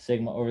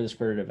sigma over the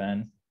square root of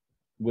n,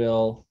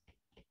 will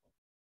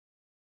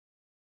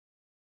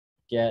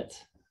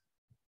get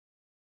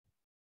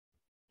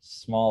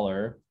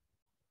smaller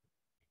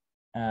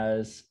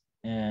as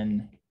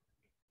n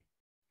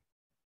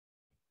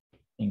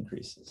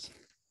increases.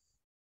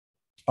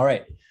 All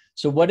right,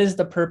 so what is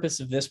the purpose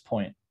of this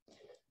point?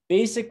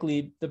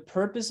 Basically, the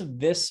purpose of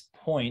this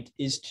point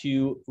is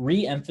to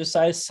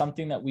re-emphasize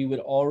something that we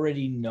would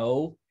already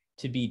know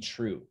to be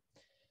true.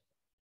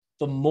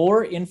 The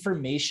more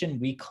information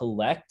we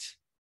collect,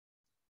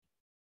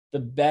 the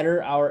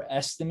better our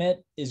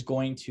estimate is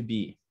going to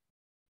be.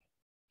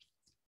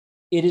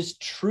 It is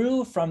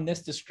true from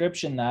this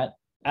description that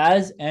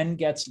as n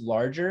gets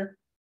larger,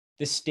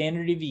 the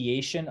standard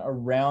deviation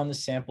around the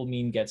sample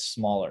mean gets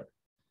smaller.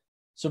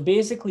 So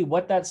basically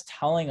what that's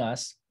telling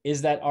us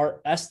is that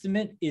our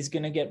estimate is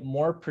going to get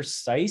more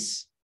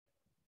precise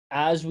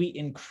as we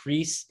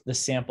increase the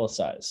sample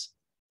size.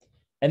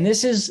 And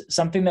this is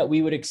something that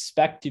we would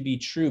expect to be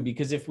true,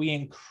 because if we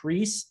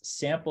increase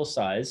sample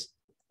size,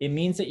 it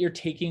means that you're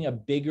taking a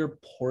bigger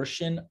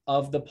portion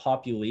of the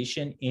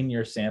population in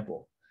your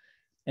sample.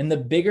 And the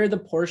bigger the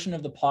portion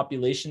of the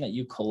population that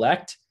you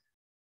collect,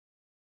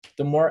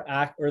 the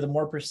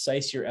more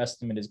precise your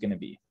estimate is going to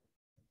be.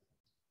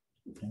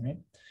 All right.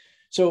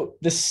 So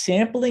the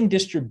sampling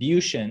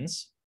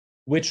distributions,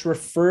 which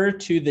refer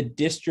to the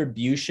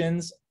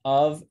distributions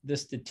of the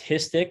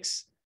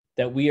statistics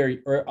that we are,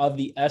 or of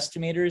the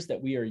estimators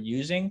that we are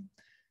using,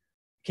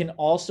 can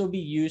also be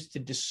used to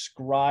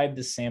describe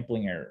the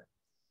sampling error.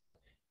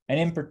 And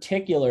in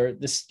particular,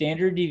 the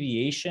standard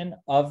deviation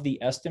of the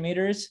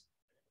estimators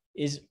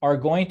are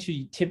going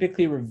to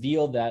typically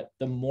reveal that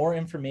the more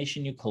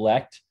information you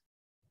collect,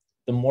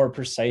 the more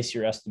precise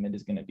your estimate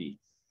is going to be.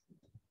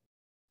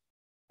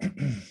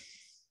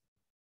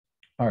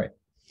 All right.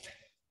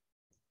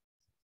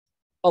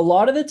 A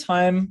lot of the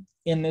time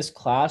in this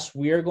class,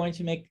 we are going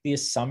to make the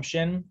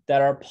assumption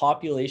that our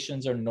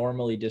populations are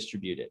normally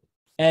distributed.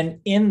 And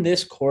in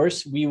this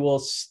course, we will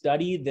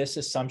study this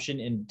assumption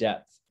in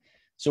depth.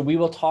 So we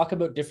will talk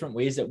about different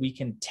ways that we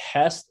can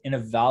test and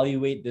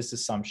evaluate this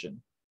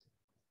assumption.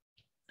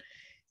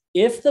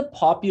 If the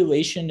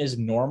population is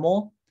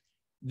normal,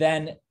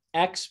 then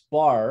X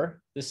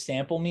bar, the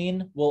sample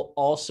mean, will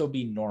also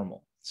be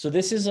normal. So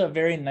this is a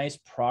very nice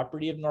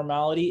property of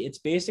normality. It's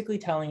basically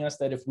telling us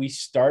that if we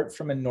start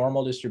from a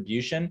normal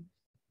distribution,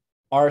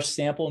 our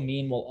sample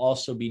mean will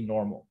also be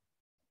normal.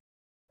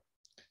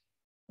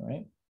 All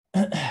right.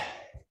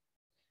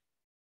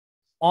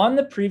 On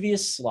the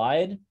previous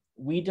slide,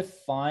 we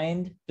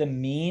defined the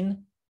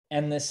mean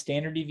and the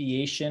standard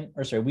deviation,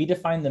 or sorry, we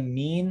defined the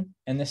mean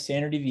and the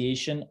standard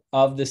deviation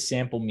of the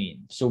sample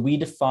mean. So we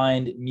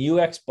defined mu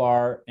x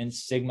bar and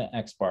sigma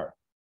x bar.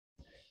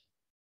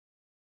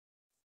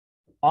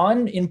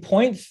 In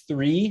point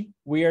 3,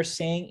 we are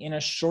saying in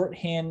a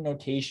shorthand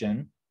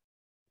notation,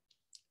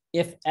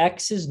 if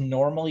x is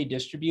normally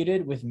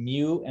distributed with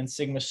mu and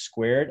sigma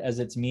squared as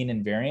its mean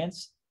and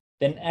variance,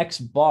 then x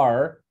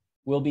bar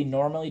will be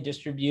normally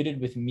distributed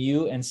with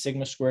mu and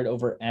sigma squared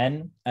over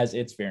n as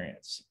its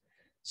variance.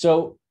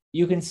 So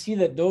you can see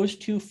that those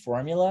two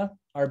formula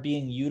are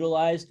being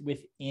utilized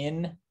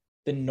within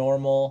the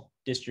normal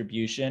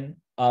distribution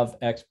of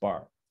X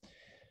bar.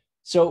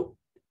 So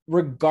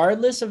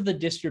regardless of the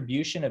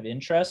distribution of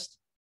interest,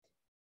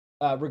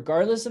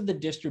 regardless of the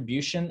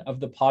distribution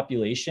of the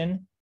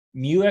population,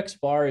 mu X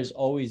bar is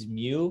always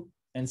mu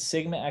and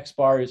sigma X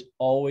bar is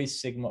always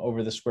sigma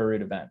over the square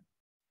root of n.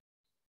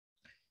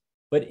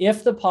 But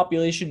if the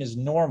population is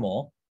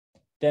normal,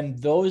 then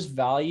those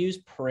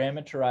values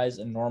parameterize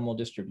a normal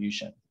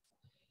distribution.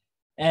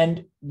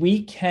 And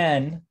we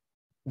can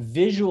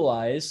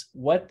visualize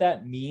what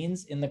that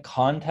means in the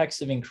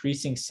context of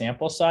increasing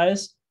sample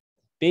size,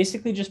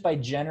 basically just by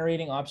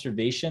generating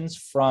observations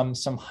from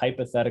some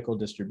hypothetical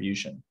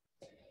distribution.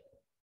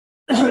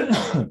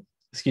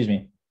 Excuse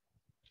me.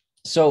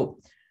 So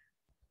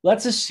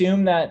let's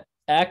assume that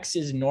X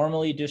is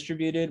normally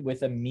distributed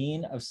with a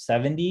mean of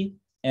 70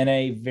 and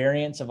a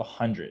variance of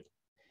 100.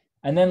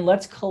 And then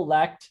let's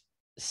collect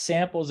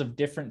samples of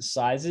different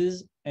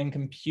sizes and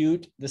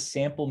compute the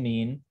sample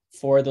mean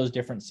for those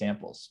different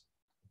samples.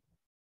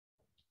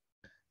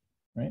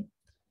 Right?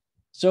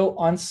 So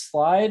on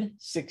slide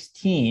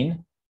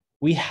 16,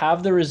 we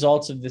have the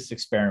results of this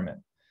experiment.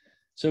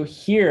 So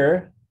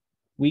here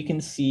we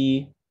can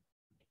see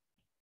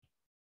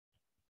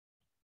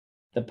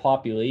the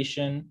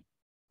population.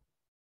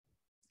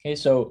 Okay,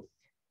 so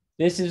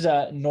this is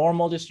a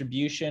normal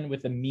distribution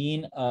with a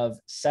mean of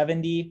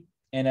 70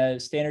 and a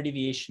standard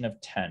deviation of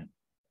 10.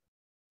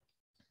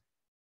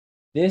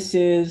 This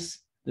is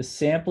the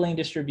sampling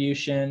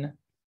distribution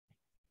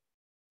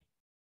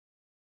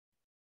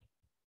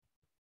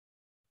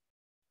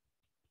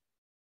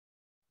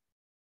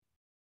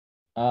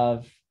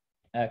of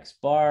X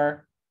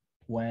bar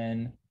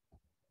when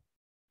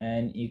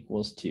n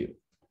equals 2.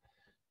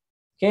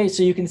 Okay,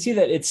 so you can see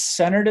that it's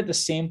centered at the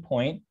same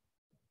point,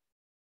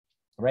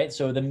 right?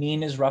 So the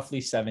mean is roughly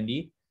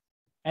 70.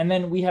 And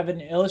then we have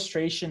an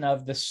illustration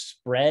of the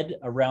spread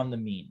around the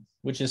mean,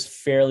 which is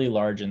fairly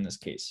large in this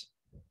case.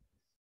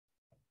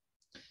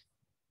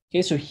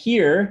 Okay, so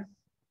here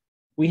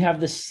we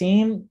have the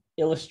same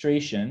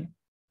illustration.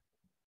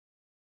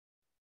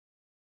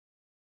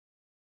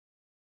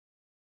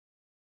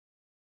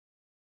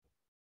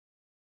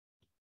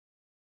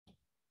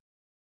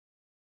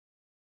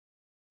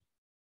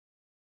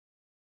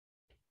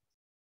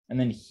 And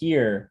then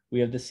here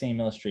we have the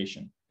same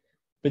illustration.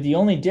 But the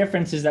only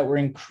difference is that we're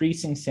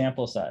increasing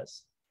sample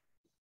size.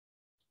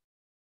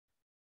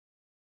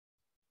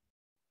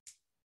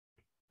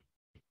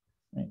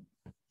 Right.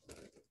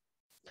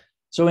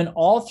 So in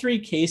all three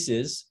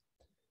cases,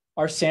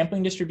 our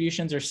sampling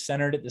distributions are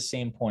centered at the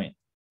same point.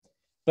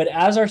 But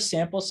as our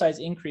sample size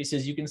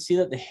increases, you can see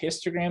that the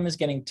histogram is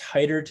getting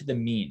tighter to the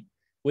mean,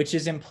 which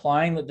is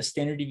implying that the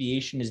standard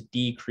deviation is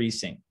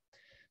decreasing.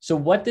 So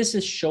what this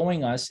is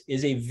showing us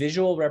is a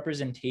visual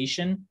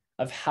representation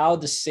of how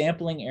the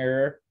sampling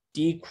error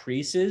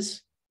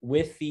decreases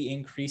with the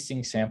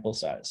increasing sample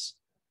size,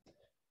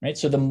 right?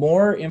 So the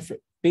more,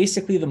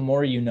 basically the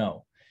more you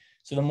know.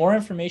 So the more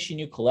information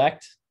you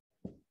collect,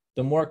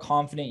 the more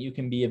confident you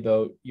can be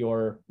about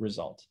your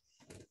result.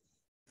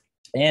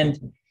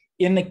 And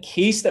in the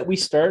case that we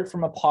start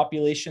from a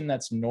population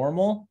that's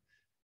normal,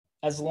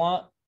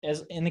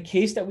 in the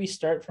case that we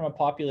start from a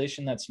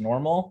population that's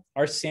normal,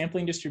 our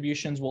sampling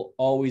distributions will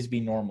always be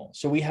normal.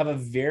 So we have a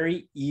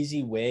very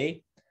easy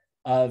way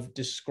of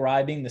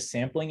describing the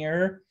sampling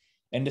error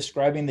and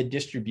describing the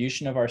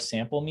distribution of our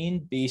sample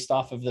mean based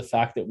off of the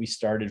fact that we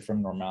started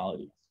from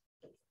normality.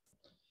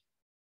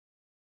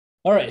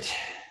 All right,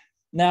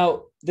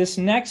 now this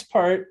next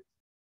part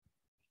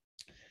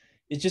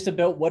is just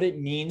about what it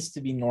means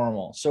to be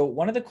normal. So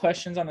one of the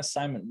questions on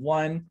assignment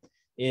 1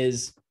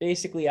 is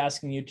basically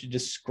asking you to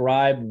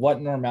describe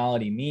what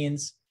normality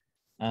means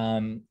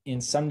in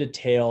some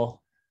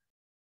detail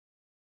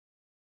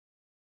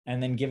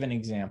and then give an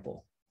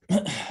example.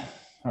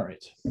 All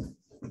right.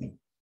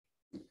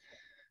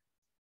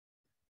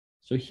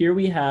 So here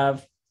we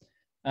have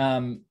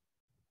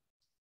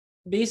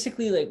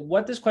basically like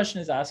what this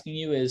question is asking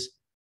you is,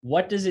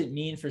 what does it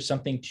mean for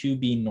something to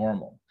be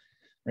normal?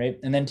 Right?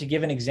 And then to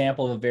give an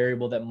example of a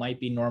variable that might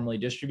be normally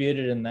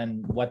distributed and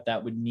then what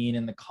that would mean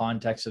in the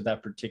context of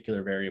that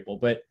particular variable.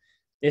 But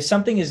if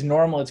something is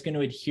normal, it's going to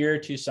adhere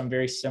to some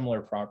very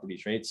similar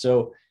properties, right?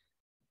 So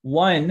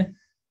one,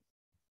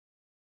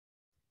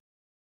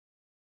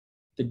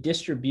 the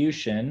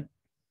distribution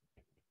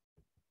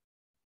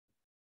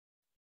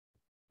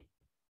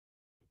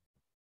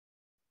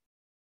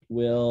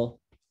will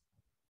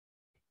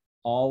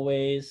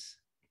always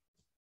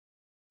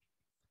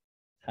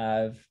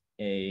have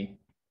a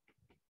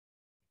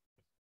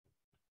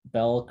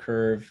bell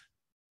curve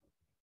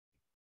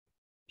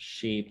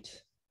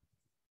shaped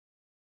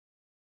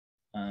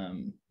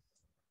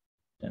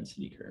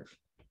density curve.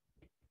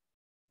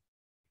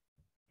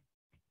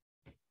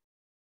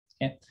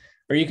 Okay.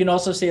 Or you can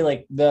also say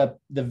like the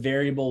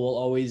variable will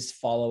always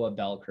follow a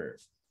bell curve.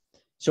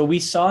 So we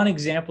saw an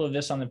example of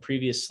this on the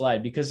previous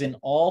slide because in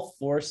all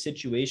 4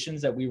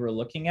 situations that we were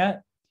looking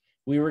at,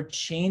 we were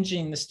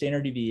changing the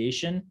standard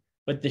deviation,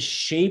 but the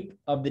shape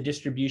of the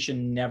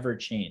distribution never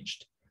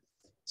changed.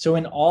 So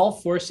in all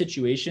 4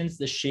 situations,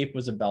 the shape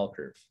was a bell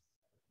curve.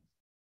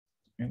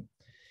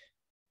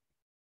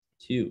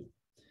 2.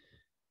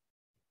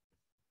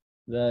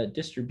 The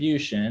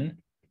distribution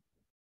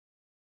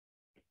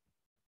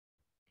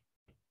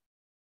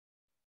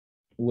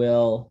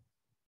will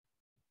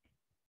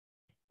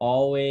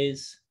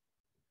always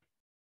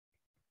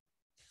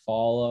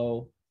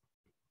follow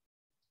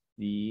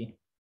the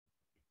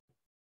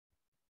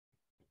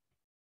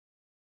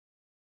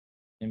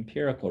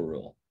empirical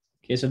rule.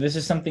 Okay, so this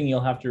is something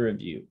you'll have to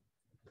review.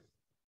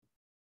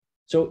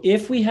 So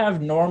if we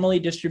have normally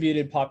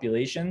distributed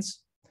populations,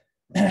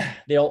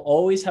 they'll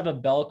always have a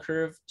bell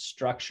curve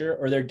structure,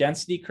 or their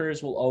density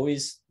curves will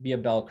always be a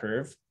bell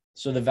curve.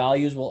 So the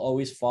values will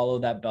always follow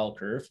that bell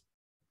curve.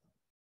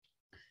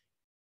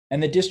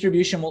 And the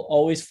distribution will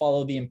always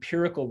follow the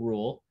empirical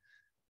rule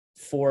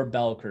for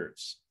bell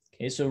curves.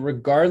 Okay, so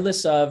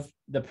regardless of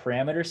the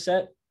parameter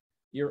set,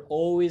 you're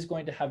always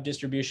going to have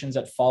distributions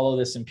that follow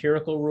this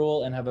empirical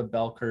rule and have a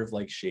bell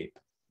curve-like shape.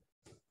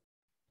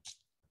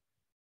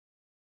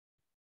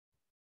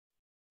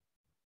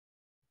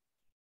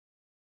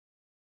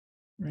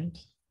 Right.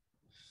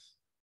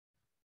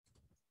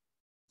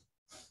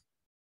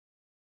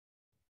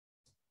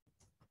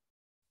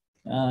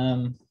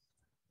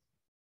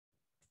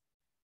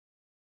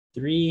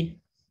 Three,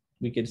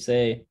 we could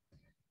say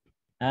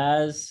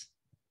as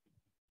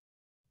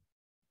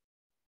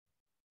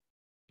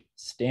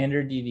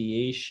standard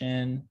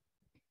deviation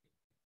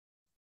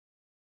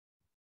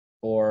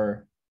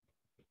or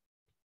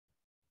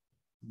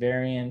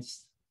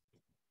variance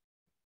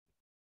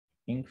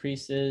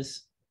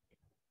increases,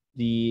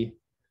 the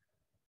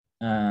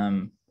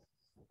I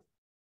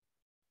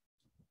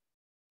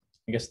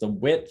guess the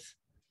width,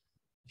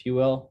 if you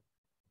will,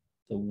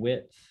 the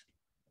width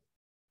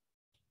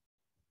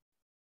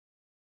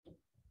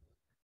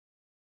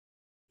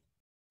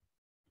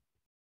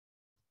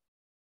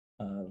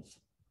of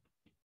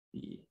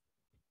the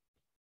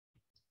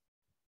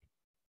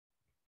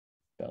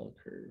bell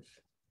curve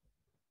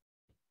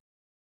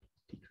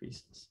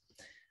decreases.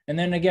 And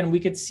then again, we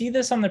could see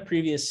this on the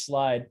previous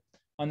slide.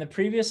 On the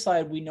previous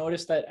slide, we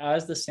noticed that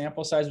as the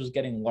sample size was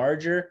getting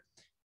larger,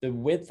 the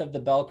width of the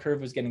bell curve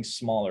was getting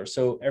smaller.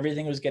 So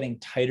everything was getting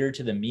tighter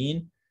to the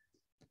mean.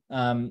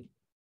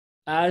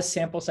 As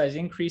sample size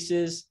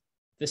increases,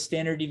 the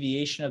standard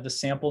deviation of the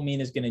sample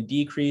mean is going to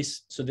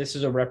decrease. So this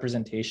is a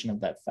representation of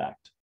that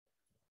fact.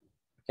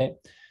 Okay,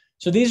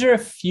 so these are a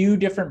few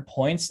different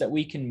points that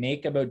we can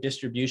make about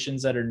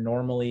distributions that are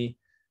normally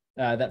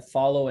that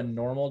follow a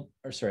normal,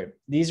 or sorry,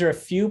 these are a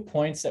few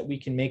points that we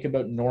can make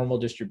about normal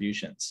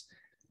distributions.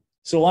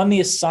 So on the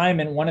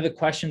assignment, one of the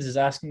questions is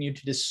asking you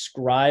to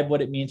describe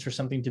what it means for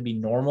something to be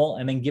normal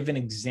and then give an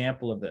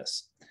example of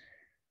this.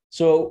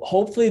 So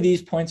hopefully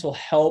these points will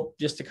help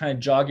just to kind of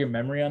jog your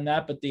memory on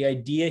that. But the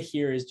idea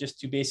here is just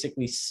to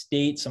basically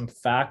state some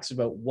facts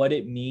about what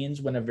it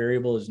means when a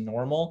variable is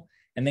normal,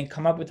 and then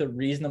come up with a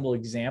reasonable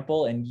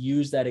example and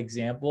use that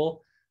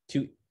example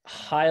to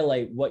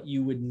highlight what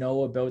you would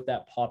know about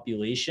that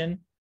population,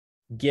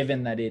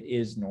 given that it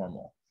is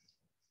normal.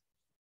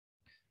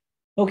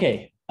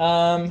 Okay.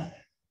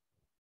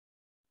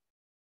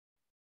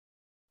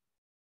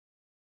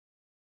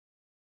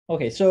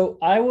 Okay, so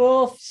I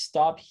will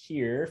stop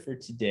here for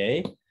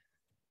today.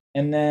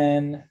 And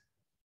then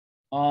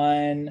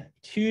on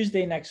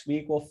Tuesday next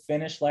week, we'll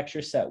finish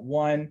lecture set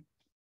 1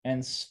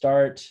 and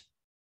start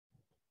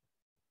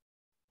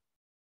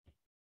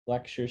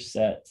lecture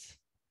set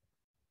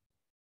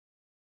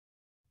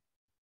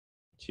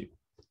 2.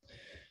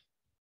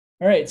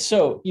 All right,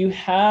 so you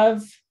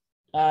have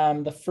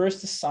the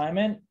first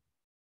assignment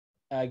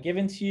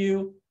given to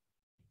you.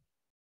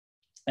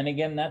 And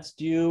again, that's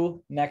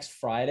due next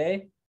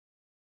Friday.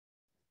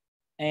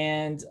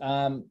 And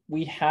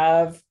we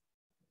have,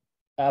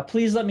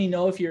 please let me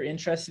know if you're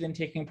interested in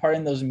taking part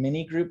in those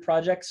mini group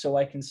projects so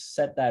I can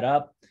set that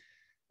up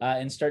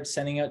and start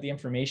sending out the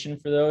information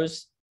for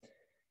those.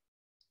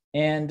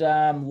 And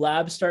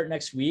labs start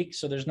next week.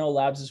 So there's no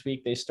labs this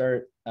week. They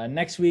start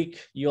next week.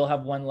 You'll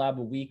have 1 lab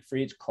a week for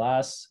each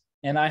class.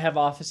 And I have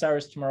office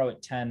hours tomorrow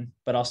at 10,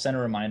 but I'll send a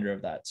reminder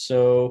of that.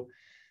 So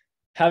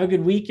have a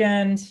good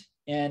weekend.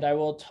 And I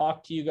will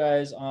talk to you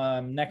guys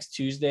next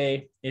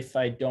Tuesday if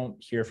I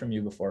don't hear from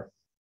you before.